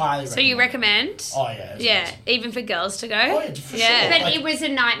 Like highly. So you recommend? Oh yeah. it's Yeah, awesome. even for girls to go? Oh yeah, for Yeah. sure. But Like- it was a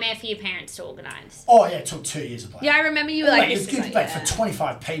nightmare for your parents to organise. Oh yeah, it took 2 years to play. Yeah, I remember you were like, it's this is good, like, like for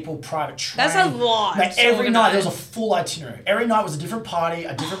 25 people, private train. That's a lot Like to every night there organise. was a full itinerary. Every night was a different party,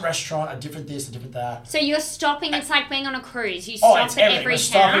 a different restaurant, a different this, a different that. So you're stopping, it's like being on a cruise. You Oh, stop it's at everything. every We're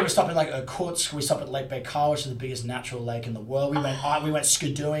stopping. town. We're stopping like Irkutsk. We stopped at Lake Baikal, which is the biggest natural lake in the world. We went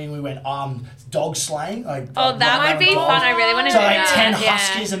skidooing. We went dog slaying. Like Oh, that might be dogs. fun. I really want to So do like that. 10 Yeah.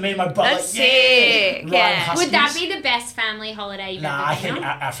 huskies and me and my brother. That's like, yeah, sick. riding Yeah. huskies. Would that be the best family holiday you've Nah, I ever been think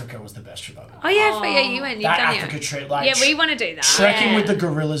on? Africa was the best trip I've ever. Oh, yeah, yeah, you went. You've That done Africa it. trip, like Yeah, we want to do that. trekking Yeah. with the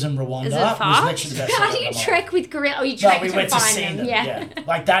gorillas in Rwanda Is it was fast? literally the best. How trip do of you my life. trek with gorilla? Oh, you No, trek we to went to find see them. Yeah.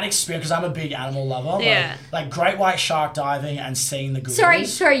 Like that experience, because I'm a big animal lover. Yeah. Like great white shark diving and seeing the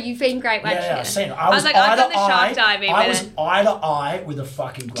gorillas. Sorry, you've been great white Yeah, I've shit. seen it. I was like, I've done the shark diving I with was it. eye to eye with a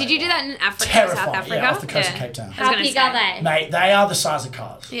fucking great Did you do white. that in Africa, Terrifying. South Africa? Yeah, off the coast of Cape Town. I was How gonna big say. are they? Mate, they are the size of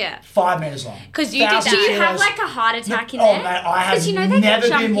cars. Yeah. 5 meters long. 'Cause you did 1,000 that. Do you have kilos. like a heart attack in Oh, there? mate, I have 'Cause you know they can never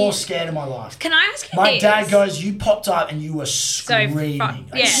jump been more in. scared in my life. Can I ask you My this? dad goes, you popped up and you were So screaming.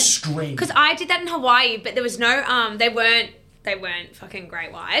 yeah. Screaming. Because I did that in Hawaii, but there was no they weren't fucking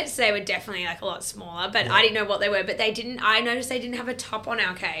great whites. They were definitely like a lot smaller, but I didn't know what they were. But I noticed they didn't have a top on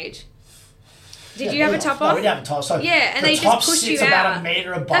our cage. Did you have a top No, on? we didn't have a top. So Yeah, and the they top just push you sits about out. a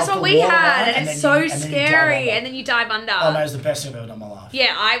metre above That's what the we water had, line, and it's then so you dive scary. under. And then you dive under. Oh, man, it was the best thing I've ever done in my life.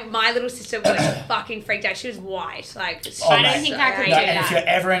 Yeah, my little sister was fucking freaked out. She was white, like. Oh, I mate. don't think I could No, do and that. if you're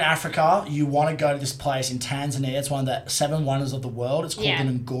ever in Africa, you want to go to this place in Tanzania. It's one of the 7 wonders of the world. It's called Yeah.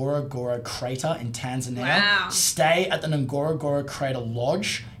 the Ngorongoro Crater in Tanzania. Wow. Stay at the Ngorongoro Crater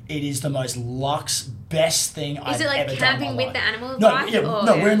Lodge. It is the most luxe, best thing I've it like ever done in camping my with life. the animals? No, life? yeah, Or-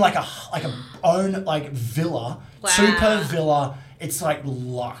 no, we're in like a own like villa, Wow. super villa. It's like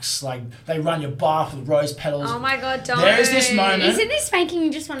luxe. Like they run your bath with rose petals. Oh my god, don't. There is this moment. Isn't this making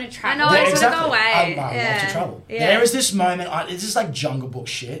you just want to travel? I know, Yeah, I just wanna exactly. go away. I love Yeah. to travel. Yeah. There is this moment. This is like Jungle Book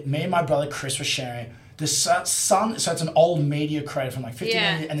shit. Me and my brother Chris were sharing the sun. So it's an old meteor crater from like 50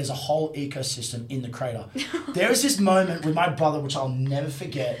 Yeah. million, and there's a whole ecosystem in the crater. There is this moment with my brother, which I'll never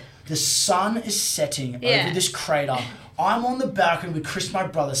forget. The sun is setting Yeah. over this crater. I'm on the balcony with Chris, my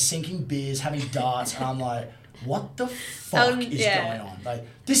brother, sinking beers, having darts, and I'm like, what the fuck is yeah. going on? Like,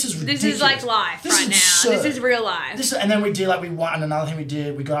 this is This ridiculous. is like life This right is now. absurd. This is real life. And then we did and another thing we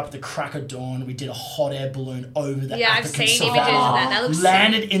did, we got up at the crack of dawn, we did a hot air balloon over the Yeah, I've African seen savannah, images of that. That looks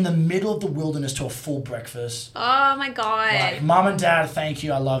landed in the middle of the wilderness to a full breakfast. Oh my god. Like, Mum and Dad, thank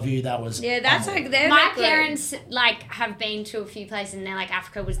you, I love you. That was Yeah, that's like they're My like good. parents like have been to a few places and they're like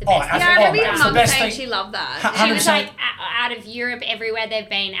Africa was the Oh, best. Africa- Yeah, I remember Oh, your it's the mum best saying thing. she loved that. Ha- She was 100%. like out of Europe, everywhere they've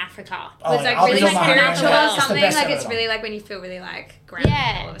been, Africa. Oh, Was like I'll be really on my honeymoon spiritual there. or It's the something. best Like I've it's ever really done. like when you feel really like grounded.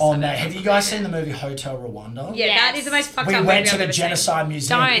 Yeah. all of a Oh sudden. man, have you guys seen the movie Hotel Rwanda? Yeah, that is the most fucked We up went movie to I've the ever seen. Genocide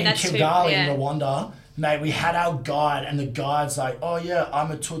Museum Don't, in that's too- Kigali yeah. in Rwanda. Mate, we had our guide, and the guide's like, "Oh yeah,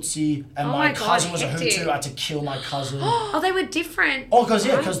 I'm a Tutsi, and Oh my my God, cousin was a hectic. Hutu. I had to kill my cousin." Oh, they were different. Oh, because the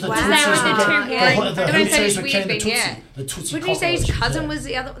Wow. Tutsis They were were getting the two the boys. Hutus were Weird killing the thing, Tutsi. yeah. The Tutsi. Would you say his cockroaches, cousin yeah. was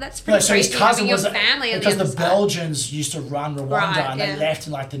the other? That's No, pretty so his crazy. cousin having was your family on because the the other side. Belgians used to run Rwanda, Right, and they yeah. left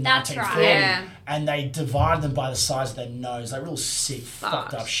in like the That's 1940s, right. Yeah. and they divided them by the size of their nose, like real sick,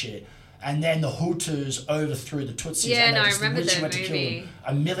 fucked up shit. And then the Hutus overthrew the Tutsis. Yeah, and they no, I just remember literally the went to kill movie. them.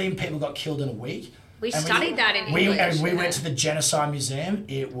 1 million people got killed in a week. We And studied that in we, English. And we yeah. went to the Genocide Museum.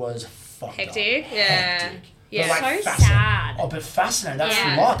 It was fucked Hectic, up. yeah. Hectic. Yeah. But, So fascinating. sad. Oh, but fascinating. That's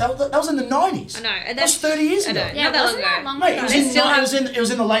Yeah. a lot. That was in the 90s. I know, and That was that's 30 years I know. ago. Yeah, Not that wasn't long that ago. long Mate, ago? it was, They still it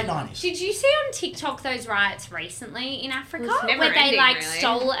was in the late 90s. Did you see on TikTok those riots recently in Africa It was never where they ending, like really.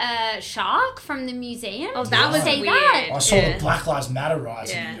 stole a shark from the museum? Oh, Did that you was see weird. that? I saw Yeah. the Black Lives Matter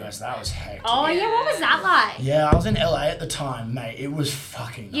riots in Yeah. the US. That was hectic. Oh yeah, what was that like? Yeah, I was in LA at the time, mate. It was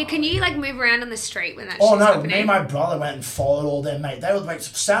fucking Yeah, can gnarly. you like move around on the street when that Oh shit's no, happening? me and my brother went and followed all them, mate. They were like,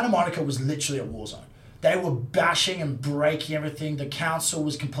 Santa Monica was literally a war zone. They were bashing and breaking everything. The council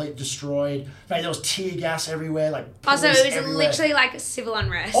was completely destroyed. Mate, there was tear gas everywhere, like Oh, so police it was everywhere. literally like civil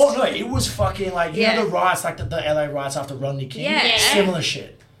unrest. Oh no, it was fucking like you Yeah. know the riots, like the LA riots after Rodney King. Yeah. Similar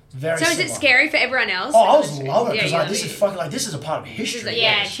shit. Very. So is similar. it scary for everyone else? Oh, I was loving it Yeah, because you like love this it. is fucking like this is a part of history.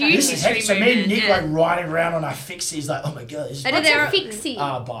 Yeah, Yeah, huge This is history hectic. So me and movement, Nick yeah. like riding around on our fixies, like oh my god, this is I did What's there- a fixie?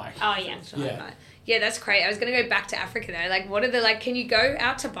 bike. Oh yeah. Yeah. Yeah, that's great. I was gonna go back to Africa though. Like, what are the like? Can you go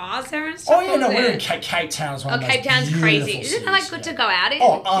out to bars there and stuff? Oh yeah, no, Or we're there? in Cape Town as well. Oh, Cape Town's crazy. Isn't that like good to go out in?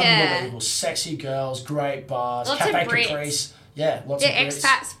 Oh, yeah. unbelievable! Sexy girls, great bars, Lots Cafe of Brits. Caprice. Yeah, lots Yeah, of Brits.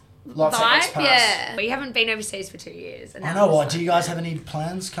 expats. Lots of vibe. expats. Yeah. Well, you haven't been overseas for 2 years. And I that know. was Well, fun. do you guys have any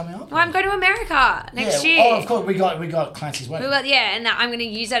plans coming up? Well, I'm going to America next yeah. year. Oh, of course. We got Clancy's wedding. And I'm going to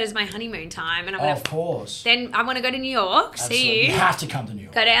use that as my honeymoon time. And I'm Oh, going of to. course. Then I want to go to New York, Absolutely. see You you. have to come to New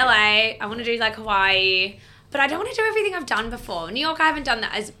York. Go to LA. I want to do like Hawaii. But I don't want to do everything I've done before. New York, I haven't done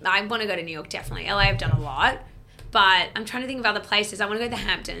that. I want to go to New York, definitely. LA, I've done a lot. But I'm trying to think of other places. I want to go to the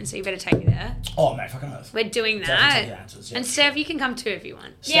Hamptons, so you better take me there. Oh, mate, fucking earth. We're doing Definitely that. take your answers, yeah. And Steph, you can come too if you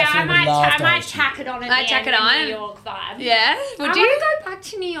want. Yeah, I Stephanie would might, love I to might host you. tack it on at Might the tack end it of on? New York vibe. Yeah? Would I you? want to go back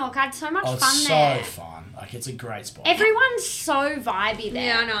to New York. I had so much Oh, fun it's there. so fun. Like it's a great spot. Everyone's so vibey there.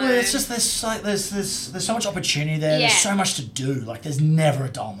 Yeah, I know. Well, it's just there's so much opportunity there. Yeah. There's so much to do. Like there's never a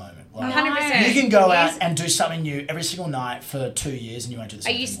dull moment. Like, 100%. you can go Yes. out and do something new every single night for 2 years, and you won't do the Are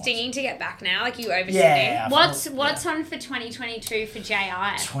same you thing once. stinging to get back now? Like you overseeing? Yeah. What's on for 2022 for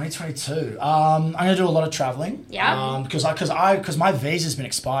JI? 2022. I'm gonna do a lot of traveling. Yeah. Because my visa's been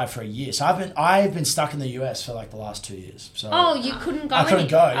expired for a year, so I've been stuck in the US for like the last 2 years. So Oh, you couldn't go. I couldn't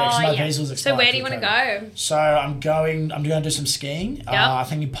go because Oh, my yeah. visa was expired. So where do you through want to COVID. go? So I'm going to do some skiing. Yep. I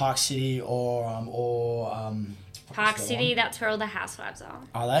think in Park City or Park what's the City, one? that's where all the housewives are.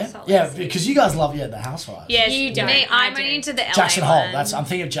 Are they? Salt Yeah, Lake City. because you guys love the Housewives. Yes, You don't, Me, I I'm do. only into the LA Jackson Hole. one. I'm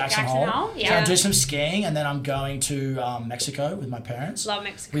thinking of Jackson Jackson Hole. Hole, So yeah. I'm doing some skiing, and then I'm going to Mexico with my parents. Love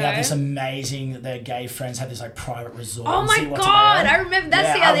Mexico. We have this amazing. Their gay friends have this like private resort. Oh in my Guatemala. god! I remember that's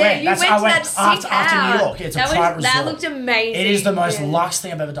Yeah, the I other. went. You That's- went I to went that sick after New house. York. It's a that private That resort. looked amazing. It is the most Yeah. luxe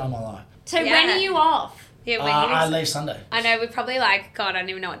thing I've ever done in my life. So when are you off? Yeah, I leave Sunday. I know, we're probably like, God, I don't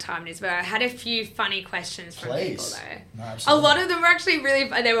even know what time it is, but I had a few funny questions from people, though. No, A absolutely. lot of them were actually really,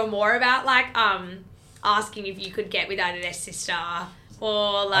 they were more about, like, asking if you could get with either their sister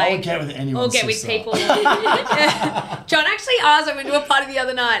or, like... I would get with anyone's Or get sister. with people. John actually asked, I went to a party the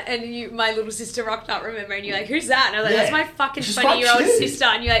other night, and my little sister rocked up, remember, and you're like, who's that? And I was like, Yeah. that's my fucking She's quite 20-year-old cute. sister.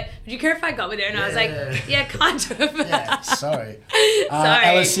 And you're like, would you care if I got with her? And I was like, yeah, kind of. Yeah, sorry. Sorry.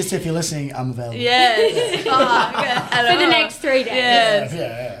 Ella's sister, if you're listening, I'm available. Yeah. For For the next 3 days. Yeah.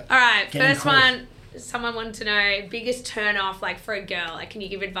 Yeah. All right, Getting first close. one. Someone wanted to know biggest turn off, like for a girl. Like, can you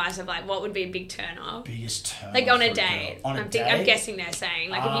give advice of like what would be a big turn off? Biggest turn Like off on a for date. girl. On a I'm date? guessing they're saying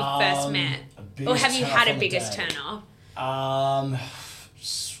like when you first met, a or biggest have you turn had off a on biggest date. turn off?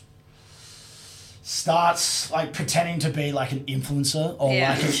 Starts like pretending to be like an influencer or like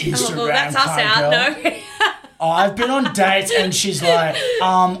an Instagram well, that's us kind of out. girl. No. Oh, I've been on dates and she's like,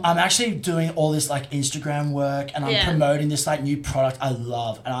 I'm actually doing all this like Instagram work and I'm Yeah. promoting this like new product I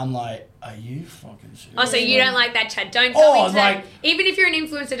love. And I'm like, are you fucking serious? Oh, so you don't like that chat? Don't go Oh, into like- that. Even if you're an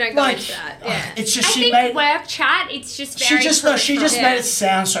influencer, don't go Like, into that. Yeah. it's just I she think made work chat, it's just she very just Yeah. made it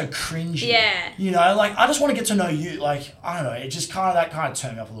sound so cringy. Yeah. You know, like I just want to get to know you. Like, I don't know, it just that kind of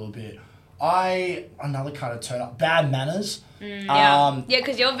turned me up a little bit. Another kind of turn up, bad manners. Yeah,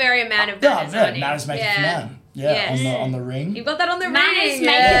 because you're very a man of Yeah, manners, aren't you? manners make it the man. Yeah, Yes. on the ring. You've got that on the Manners ring.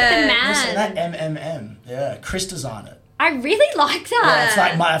 make yeah. it the man. Listen, that MMM. Yeah, Chris designed it. I really like Yeah, that. it's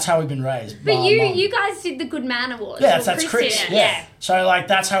like that's how we've been raised. But by you mum. you guys did the Good Man Awards. Yeah, Well, that's Chris. did. Yeah. So like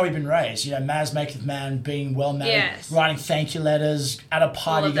that's how we've been raised. You know, manners maketh man, being well mannered, Yes. writing thank you letters at a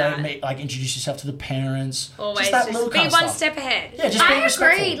party, of go that. meet, like introduce yourself to the parents. Always just that just little be kind of one stuff. step ahead. Yeah, just being I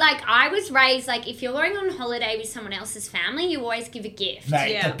respectful. agree. Like I was raised like if you're going on holiday with someone else's family, you always give a gift.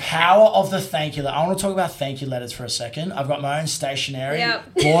 Mate, Yeah. the power of the thank you letter. I want to talk about thank you letters for a second. I've got my own stationery.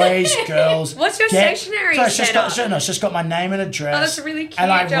 Yep. Boys, girls. What's your stationery So it's just setup? it's just got my name and address. Oh, that's really cute,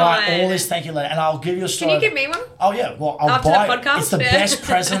 And I write John. all this thank you letter. And I'll give you a Can story. you give me one? Oh, yeah. Well, I'll After buy the it. podcast? It's the Yeah. best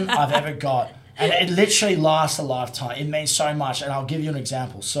present I've ever got. And it literally lasts a lifetime. It means so much. And I'll give you an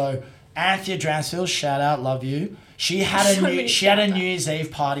example. So, Anthea Dransfield, shout out, love you. She had a New Year's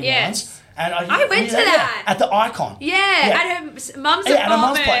Eve party Yes. once. And I went to that. At the Icon. Yeah, at her mum's Yeah, at her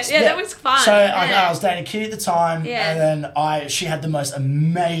mum's apartment. place. Yeah, that was fun. So yeah. I was dating Kitty at the time, Yeah. and then she had the most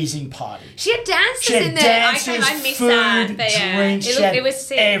amazing party. She had dancers She had in there. dances, I missed food, that. But yeah, drinks, it, she had it was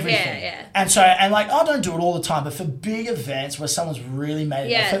sick. everything. Yeah, yeah. And so, and like, I don't do it all the time, but for big events where someone's really made an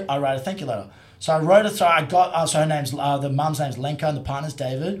Yeah. effort, I write a thank you letter. So I wrote it. So I got. So her name's the mum's name's Lenka, and the partner's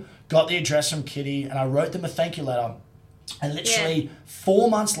David. Got the address from Kitty, and I wrote them a thank you letter. And literally 4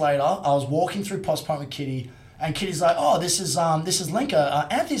 months later, I was walking through Post Point with Kitty, and Kitty's like, "Oh, this is Lenka,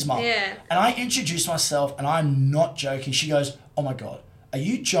 Anthony's mum." Yeah. And I introduced myself, and I'm not joking. She goes, "Oh my god, are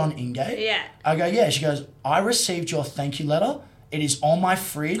you John Ingate?" Yeah. I go, "Yeah." She goes, "I received your thank you letter. It is on my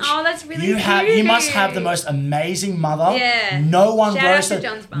fridge. Oh, that's really You must cute. have the most amazing mother. Yeah. No one Shout wrote out us to the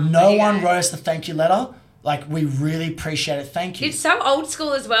John's mum. no There you one go. wrote us the thank you letter. Like, we really appreciate it. Thank you." It's so old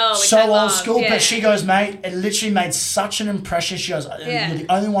school as well. Which So I old love. school, Yeah. but she goes, "Mate, it literally made such an impression." She goes, Yeah. "You're the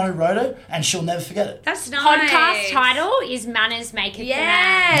only one who wrote it, and she'll never forget it." That's nice. Podcast title is Manners Make It the Man.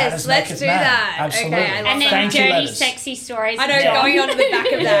 Yes, Manners let's make it do man. that. Absolutely. Okay, I love And then that. Thank you dirty, letters. sexy stories. I know, with John. going on to the back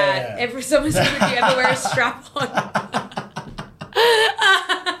of that. Yeah. Every someone said, "Would you ever wear a strap on?"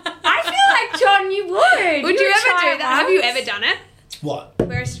 I feel like John, you would. Would you ever try do it that? Have you once. ever done it? What?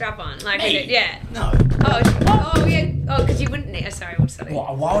 Wear a strap on, like Me? yeah. No. Oh, yeah. Oh, because you wouldn't need. Sorry, what's that?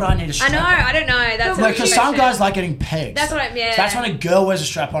 Why would I need a I strap know. on? I don't know. That's No, a because good some question. guys like getting pegged. That's what I mean. That's when a girl wears a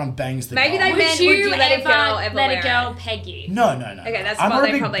strap on and bangs the Maybe guy. they Would meant, you, would you let a ever girl ever let wear a girl it? peg you? No. Okay, that's I'm what not a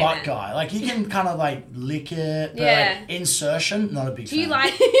they big probably butt meant. guy. Like, you can kind of like lick it, but Yeah. like insertion, not a big Do you fan.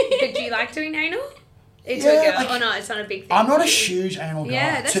 like? But do you like doing anal? Into a Yeah, girl? like- or not? It's not a big thing. I'm not for a you? huge anal guy,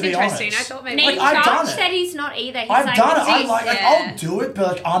 Yeah, that's to be interesting. honest. I thought maybe. Nate I've done Josh it. said he's not either. He's I've like, done it. it's I just- like yeah. I'll do it, but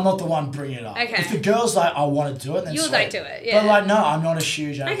like I'm not the one bringing it up. Okay. If the girl's like, I want to do it, then You'll, sweet. like, do it, yeah. But like, no, I'm not a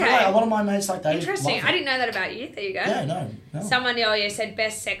huge anal. But Okay. like, a lot of my mates like they Interesting. love I it. didn't know that about you. There you go. Yeah, no. Someone earlier said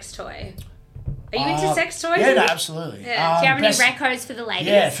best sex toy. Are you into sex toys? Yeah, no, absolutely. Yeah. Do you have any best- recos for the ladies?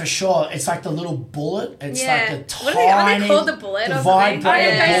 Yeah, for sure. It's like the little bullet. It's Yeah. like a What tiny. are they called? The bullet or the something? Oh, vibrator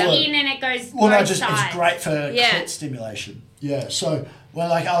it Yeah. goes bullet. in and it goes Well, no, both just sides. it's great for Yeah. clit stimulation. Yeah. So, well,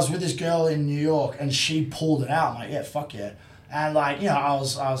 like I was with this girl in New York and she pulled it out. I'm like, yeah, fuck yeah. And like, you know, I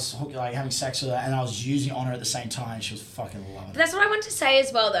was like having sex with her, and I was using it on her at the same time. And she was fucking loving it. But that's what I want to say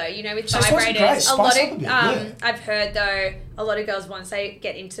as well, though. You know, with So it's great. vibrators, a lot Spice up a of bit, yeah. I've heard though, a lot of girls once they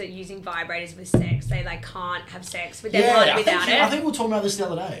get into using vibrators with sex, they like can't have sex with their partner without I it. think we were talking about this the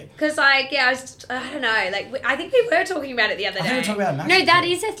other day. Because like, yeah, I don't know, like I think we were talking about it the other I day. think we were talking about Max. No, that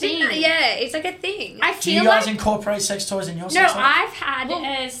is a thing. Yeah, it's like a thing. I Do you feel guys like incorporate sex toys in your no, sex life? I've had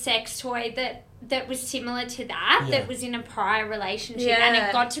a sex toy that was similar to that. Yeah. That was in a prior relationship, Yeah. and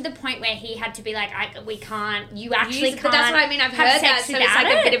it got to the point where he had to be like, we can't. You actually can't. But that's what I mean. I've have heard that, sex so it's like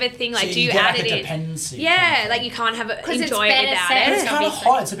a bit of a thing. Like, So do you get add like it a in? dependency. Yeah, like you can't have it, 'Cause it's enjoy it better without sex. But it's it. kind of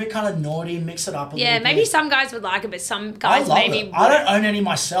obviously. hot. It's a bit kind of naughty. Mix it up a Yeah, little maybe bit. some guys would like it, but some I guys love maybe. it. I don't own any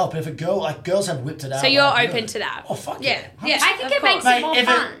myself, but if a girl, like girls have whipped it out. So you're like, open yeah. to that? Oh fuck Yeah. yeah. Yeah. I think Of it makes course. it more Mate,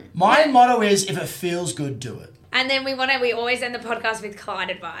 fun. my motto is if it feels good, do it. And then we always end the podcast with Clyde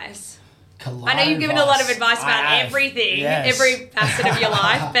advice. Collide I know you've given a lot of advice I about have. everything, Yes. every facet of your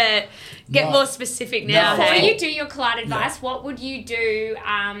life, but get No. more specific now. No. Before Hey? you do your collide advice, what would you do?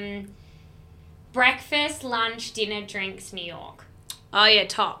 Breakfast, lunch, dinner, drinks, New York. Oh yeah,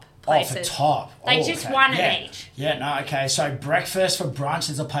 top Oh, places. for top. Like Oh, just okay. one yeah. of each. Yeah, no, okay. So breakfast for brunch,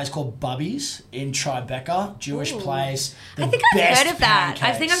 there's a place called Bubby's in Tribeca, Jewish place. The I think I've best heard of that.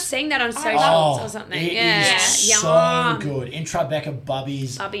 I think I've pancakes. seen that on socials Oh, or something. it Yeah, is so Yum. good. In Tribeca,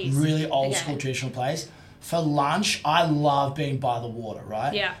 Bubby's, Bubby's. really old Okay. school traditional place. For lunch, I love being by the water,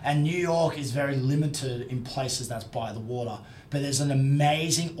 right? Yeah. And New York is very limited in places that's by the water. But there's an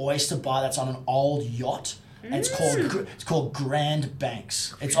amazing oyster bar that's on an old yacht. And it's called Grand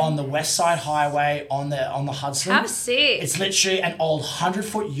Banks. It's on the West Side Highway on the Hudson. How sick. It's literally an old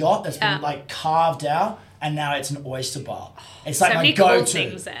 100-foot yacht that's Yeah. been like carved out, and now it's an oyster bar. It's So like my many cool go-to.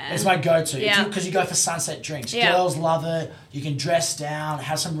 things there. It's my go-to. Yeah. Because you go for sunset drinks. Yeah. Girls love it. You can dress down,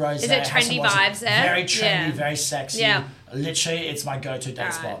 have some rosé. Is it have some trendy rosé. vibes there? Very trendy, Yeah. very sexy. Yeah. Literally, it's my go-to date All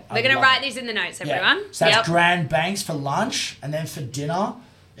right. spot. I We're going to love write it. these in the notes, Yeah. everyone. So that's Yep. Grand Banks for lunch, and then for dinner.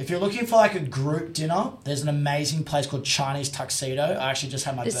 If you're looking for like a group dinner, there's an amazing place called Chinese Tuxedo. I actually just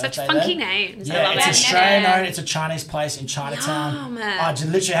had my There's birthday such funky there. names. I Yeah, love it's it. Australian owned. It's a Chinese place in Chinatown. Yum. I just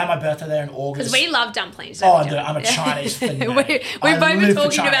literally had my birthday there in August. Because we love dumplings. Oh, don't we, dude, John? I'm a Chinese fanatic. We've I both been live for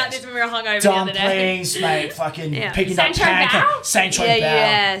talking about Chinese. this when we were hungover the other day. Dumplings, mate, fucking Yeah. picking Sancho up pancakes. Bao? Sancho Yeah, Bao.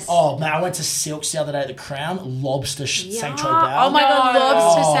 yes. Oh, man, I went to Silks the other day at the Crown. Lobster Sancho Yeah. Bao. Oh my god,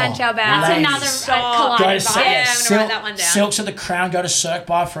 lobster Oh, Sancho Bao. That's ladies. another Stop. collide Go to advice. Silks. Yeah, I'm gonna write that one down. Silks at the Crown. Go to Cirque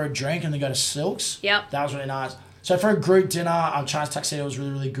Bar for a drink, and then go to Silks. Yep. That was really nice. So for a group dinner, Chinese Tuxedo was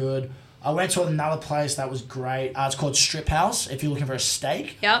really, really good. I went to another place that was great. It's called Strip House. If you're looking for a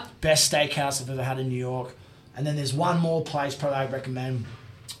steak, Yep. best steakhouse I've ever had in New York. And then there's one more place probably I'd recommend.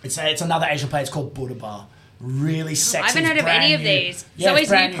 It's another Asian place called Buddha Bar. Really sexy. I haven't heard It's of any brand of new. these. It's Yeah, always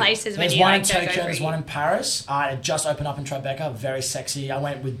brand new places when There's you, one like, in don't go Tokyo. for There's it. one in Paris. It just opened up in Tribeca. Very sexy. I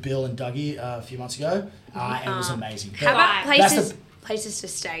went with Bill and Dougie a few months ago. And it was amazing. How about Right. That's places? the- Places to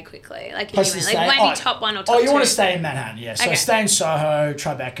stay quickly, like Place to anyway, stay? like maybe Oh, top one or top Oh, two. you want to stay in Manhattan, yeah. So Okay. stay in Soho,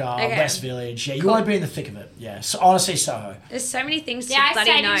 Tribeca, Okay. West Village. Yeah, you want to be in the thick of it. Yeah, so honestly, Soho. There's so many things to Yeah, I bloody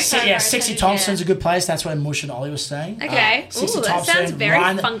stayed in know. Soho. Yeah, so 60 yeah. Thompson's a good place. That's where Mush and Ollie were staying. Okay. Ooh, that sounds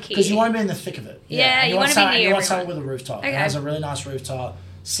very funky. Because you want to be in the thick of it. Yeah, and you wanna be something- near You want something everyone. with a rooftop. Okay. It has a really nice rooftop.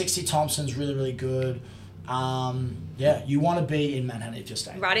 60 Thompson's really, really good. Yeah, you want to be in Manhattan if you're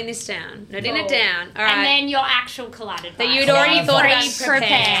staying. Writing this down, noting Cool. it down. All right. And then your actual collide advice. That you'd already Collide thought about advice.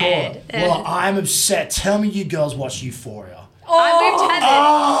 prepared. Cool. Well, I'm upset. Tell me you girls watch Euphoria. I moved heaven.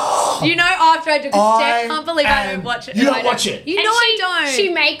 Oh, You know, after I took a step, I can't believe I am- don't watch it. You No, don't I watch it? You And know she, I don't. She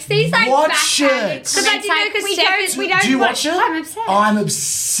makes these like Watch backhanded it. 'Cause I comments didn't know, like, 'cause we Steph don't, is- we don't Do you watch it? I'm obsessed. I'm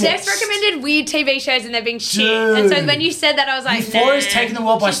obsessed. Steph's recommended weird TV shows and they're being shit. And so Dude. when you said that, I was like, Euphoria's nah. taking the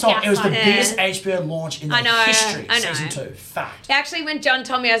world by She's storm. It was the gaslighting. biggest HBO launch in the I know, history. I know. Season 2. Fact. Actually, when John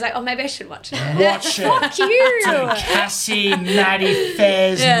told me, I was like, oh, maybe I should watch it. Watch it. Fuck you. Dude, Cassie, Maddie,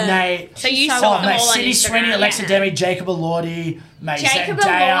 Fez, Yeah. Nate. So you so saw Oh, them mate, all on Sydney Instagram. Sweeney, Alexa Yeah. Demi, Jacob Elordi, mate, Jacob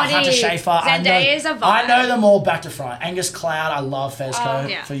Zendaya, Elordi. Hunter Schafer. Zendaya is a vibe. I know them all back to front. Angus Cloud, I love Fezco. Oh,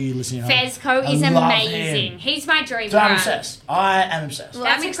 yeah. For you listening at home. Fezco is I love amazing. him. He's my dream. So I'm guy. obsessed. I am obsessed. Well,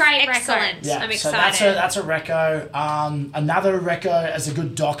 That's a great excellent. record. Yeah, I'm so excited. that's a reco. Another reco as a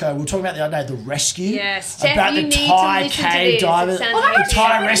good doco. We were talking about the other day, The Rescue. Yes, Steph, about you the need to Thai listen to cave this. It divers. sounds The amazing.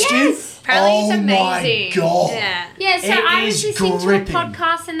 Thai Rescue. Yes. Apparently oh it's amazing. my god. Yeah. Yeah, so It I was is listening gripping. to a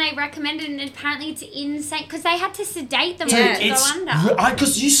podcast and they recommended it, and apparently it's insane because they had to sedate them Dude, all to It's go under.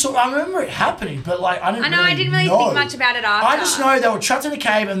 because you saw. I remember it happening, but like I didn't. I know, I didn't really know. think much about it after. I just know they were trapped in a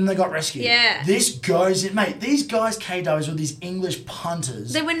cave and then they got rescued. Yeah. This goes in, mate. These guys, cave divers, were these English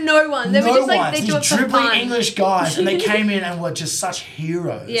punters. There were no one. They no were just like, ones. they These do it for dribbling fun. English guys, and they came in and were just such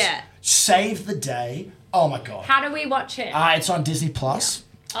heroes. Yeah. Saved the day. Oh my god. How do we watch it? It's on Disney Plus.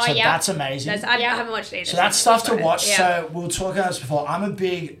 Oh, so yeah. that's amazing. I haven't watched it either. So that's stuff to watch. Yeah. So we'll talk about this before. I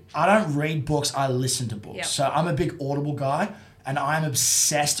don't read books, I listen to books. Yep. So I'm a big Audible guy, and I'm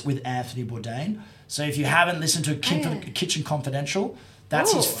obsessed with Anthony Bourdain. So if you haven't listened to Kitchen Confidential,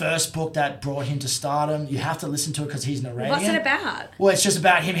 that's his first book that brought him to stardom. You have to listen to it because he's narrating. What's it about? Well, it's just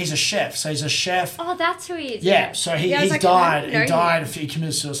about him. He's a chef. So he's a chef. Oh, that's who he is. Yeah, so he I was like, died. I don't know He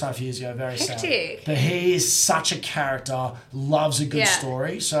committed suicide a few years ago. Very Hectic. sad. But he is such a character. Loves a good Yeah.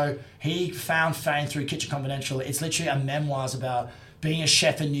 story. So he found fame through Kitchen Confidential. It's literally a memoirs about being a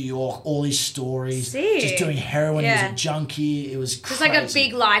chef in New York. All his stories. Sick. Just doing heroin. Yeah. He was a junkie. It was It's crazy. like a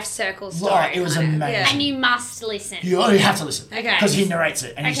big life circle story. Right, it was kind of. amazing. Yeah. And you must listen. You have to listen. Okay. Because he narrates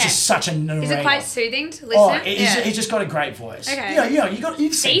it, and he's Okay. just such a narrator. Is it quite soothing to listen? Oh, he's just got a great voice. Okay.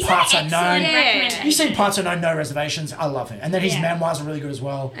 You've seen These are Parts excellent Unknown. recommendations. You've seen Parts Unknown, No Reservations. I love him. And then his Yeah. memoirs are really good as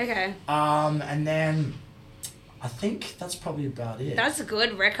well. Okay. And then I think that's probably about it. That's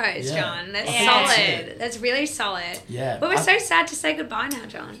good recos, Yeah. John. That's I think solid. that's it. That's really solid. Yeah. But we're so sad to say goodbye now,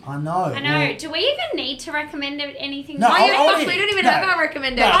 John. I know. I know. Do we even need to recommend anything? No, Oh, I- yeah, I- we don't even no. have our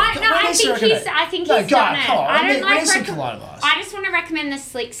recommendation. No. I What think needs to he's. recommend? I think No, he's go done on, it. come on. I don't We like. need some collide advice. I just want to recommend the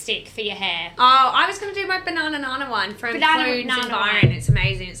slick stick for your hair. Oh, I was going to do my banana nana one from Banana Clunes nana in Byron. wine. It's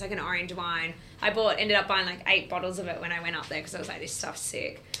amazing. It's like an orange wine. Ended up buying like 8 bottles of it when I went up there because I was like, this stuff's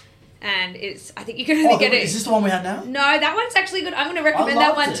sick. And I think you can only get it. Is this the one we had now? No, that one's actually good. I'm going to recommend that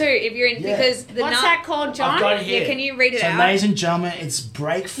loved one it. too if you're in Yeah. because the What's that called, John? I've got it here. Yeah, can you read it so, out? ladies and gentlemen, it's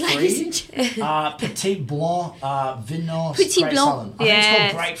Break Ladies Free. Petit Blanc, Vinous, Petit Grace Blanc. Sullen. I think it's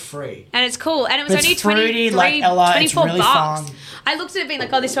Yes. called Break Free. And it's cool. And it was But it's only fruity, 23, like Ella, it's 24 really bucks. fun. I looked at it being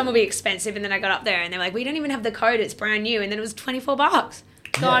like, oh, this one will be expensive. And then I got up there and they were like, we don't even have the code. It's brand new. And then it was 24 bucks.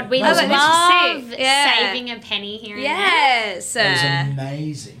 God, we Yeah. love That was sick. Yeah. saving a penny here and there. Yes. It was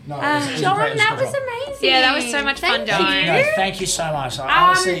amazing. No, it was a John, great- that it was a great- amazing. Yeah, that was so much fun, Thank John. you. No, thank you so much.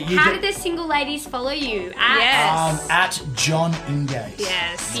 Honestly, you How did- did the single ladies follow you? Yes. at John Ingate.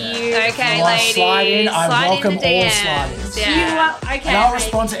 Yes. You- Okay, You wanna ladies. slide in? I Slide welcome in the all DMs. slide-ins. Yeah. You are, okay. And I'll mate.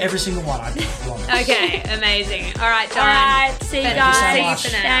 respond to every single one. I promise. Okay, amazing. All right, John. All right. See you Thank you so guys. much. See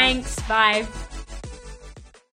you for now. Thanks. Bye.